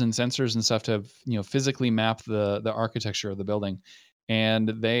computers and sensors and stuff to physically map the architecture of the building, and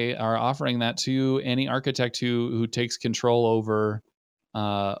they are offering that to any architect who takes control over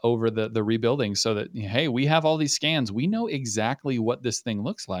the rebuilding, so that, hey, we have all these scans, we know exactly what this thing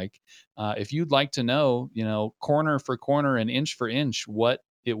looks like. If you'd like to know, corner for corner and inch for inch what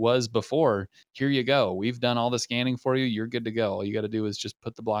it was before, here you go. We've done all the scanning for you. You're good to go. All you got to do is just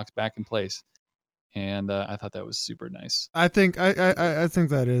put the blocks back in place. And I thought that was super nice. I think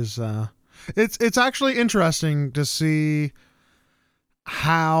that is it's actually interesting to see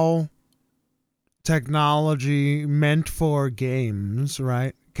how technology meant for games,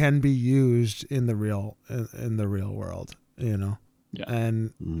 right, can be used in the real world, you know. Yeah.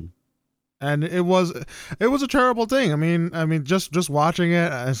 And it was a terrible thing. I mean just watching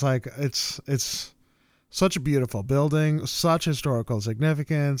it, it's like it's such a beautiful building, such historical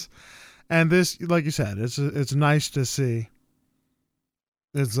significance, and this, like you said, it's nice to see.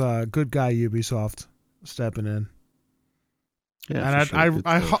 It's a good guy Ubisoft stepping in. Yeah, and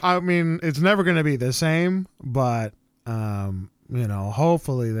I mean, it's never going to be the same, but you know,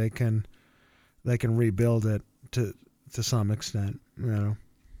 hopefully they can rebuild it to some extent, you know.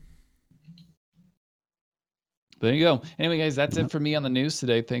 There you go. Anyway, guys, that's it for me on the news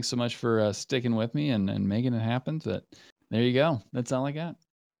today. Thanks so much for sticking with me and making it happen. But there you go. That's all I got.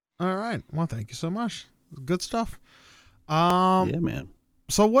 All right. Well, thank you so much. Good stuff. Yeah, man.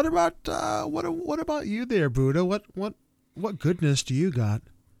 So what about you there, Buddha? What goodness do you got?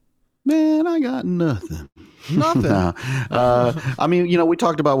 Man, I got nothing. Nothing. No. I mean, you know, we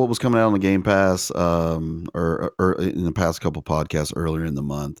talked about what was coming out on the Game Pass, or in the past couple podcasts earlier in the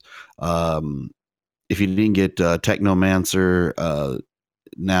month. If you didn't get Technomancer,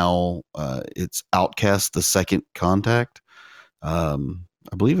 now it's Outcast: The Second Contact. I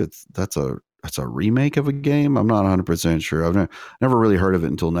believe that's a remake of a game. I'm not 100% sure. I've never really heard of it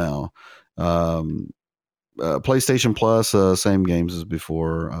until now. PlayStation Plus, same games as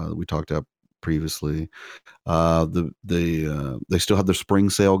before. We talked about previously. They still have their spring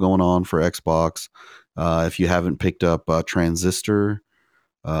sale going on for Xbox. If you haven't picked up Transistor,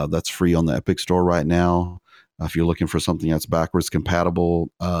 that's free on the Epic Store right now. If you're looking for something that's backwards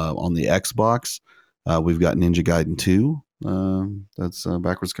compatible on the Xbox, we've got Ninja Gaiden 2. That's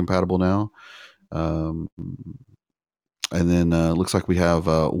backwards compatible now. And then looks like we have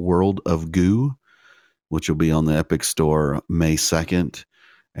World of Goo, which will be on the Epic Store May 2nd.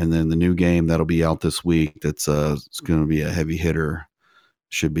 And then the new game that'll be out this week that's it's going to be a heavy hitter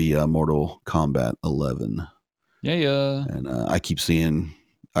should be Mortal Kombat 11. Yeah. And I keep seeing...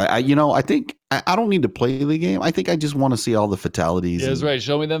 I think I don't need to play the game. I think I just want to see all the fatalities. Yeah, that's right.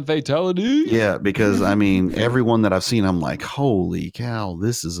 Show me them fatalities. Yeah, because I mean, everyone that I've seen, I'm like, holy cow,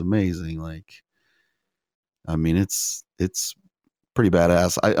 this is amazing. Like, I mean, it's pretty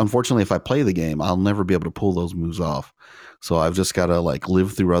badass. Unfortunately, if I play the game, I'll never be able to pull those moves off. So I've just got to like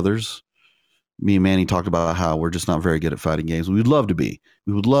live through others. Me and Manny talked about how we're just not very good at fighting games. We would love to be.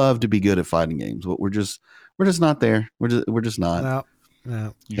 We would love to be good at fighting games, but we're just not there. We're just not. No.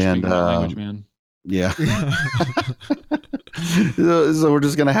 Yeah. And language, man. Yeah. So we're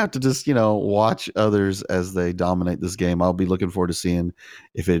just gonna have to just watch others as they dominate this game. I'll be looking forward to seeing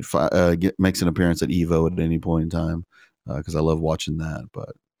if it makes an appearance at Evo at any point in time, because I love watching that.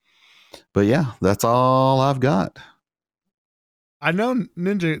 But yeah, that's all I've got. I know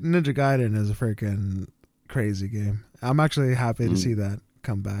Ninja Gaiden is a freaking crazy game. I'm actually happy to see that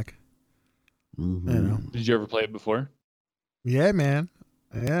come back. Mm-hmm. Did you ever play it before? Yeah, man.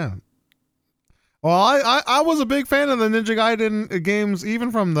 Yeah. Well, I was a big fan of the Ninja Gaiden games, even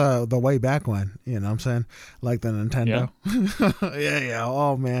from the way back when. You know what I'm saying? Like the Nintendo. Yeah.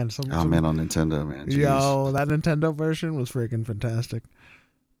 Oh, man. Man, on Nintendo, man. Jeez. Yo, that Nintendo version was freaking fantastic.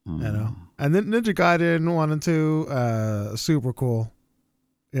 You know? And then Ninja Gaiden 1 and 2, super cool.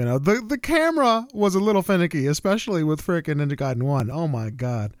 You know, the camera was a little finicky, especially with freaking Ninja Gaiden 1. Oh, my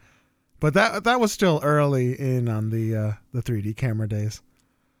God. But that was still early in on the 3D camera days.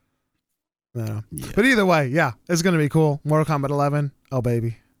 Yeah. But either way, yeah, it's gonna be cool. Mortal Kombat 11, oh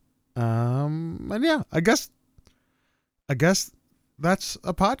baby. And yeah, I guess that's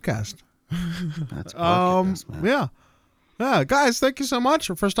a podcast. That's a podcast, man. Yeah, guys, thank you so much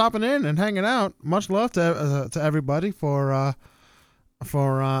for stopping in and hanging out. Much love to everybody for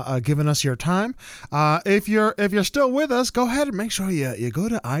giving us your time. If you're still with us, go ahead and make sure you go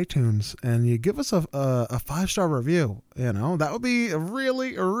to iTunes and you give us a 5-star review. You know, that would be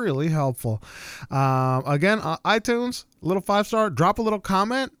really, really helpful. Again, iTunes, little 5-star, drop a little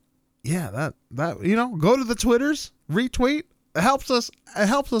comment. Yeah, that go to the Twitters, retweet. It helps us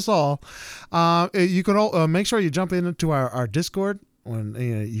all. You can all make sure you jump into our Discord when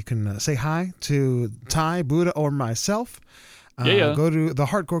you can say hi to Ty, Buddha, or myself. Go to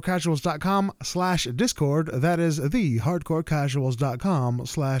thehardcorecasuals.com/Discord. That is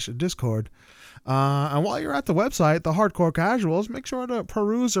thehardcorecasuals.com/Discord. And while you're at the website, The Hardcore Casuals, make sure to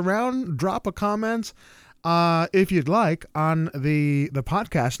peruse around, drop a comment if you'd like on the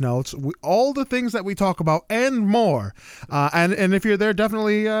podcast notes, all the things that we talk about and more. And if you're there,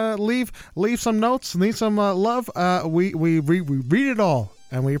 definitely leave some notes, leave some love. We read it all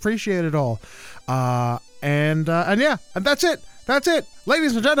and we appreciate it all. And yeah, and that's it.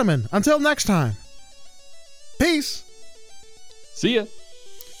 Ladies and gentlemen, until next time, Peace. See ya.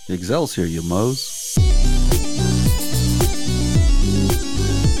 Excelsior, you moes.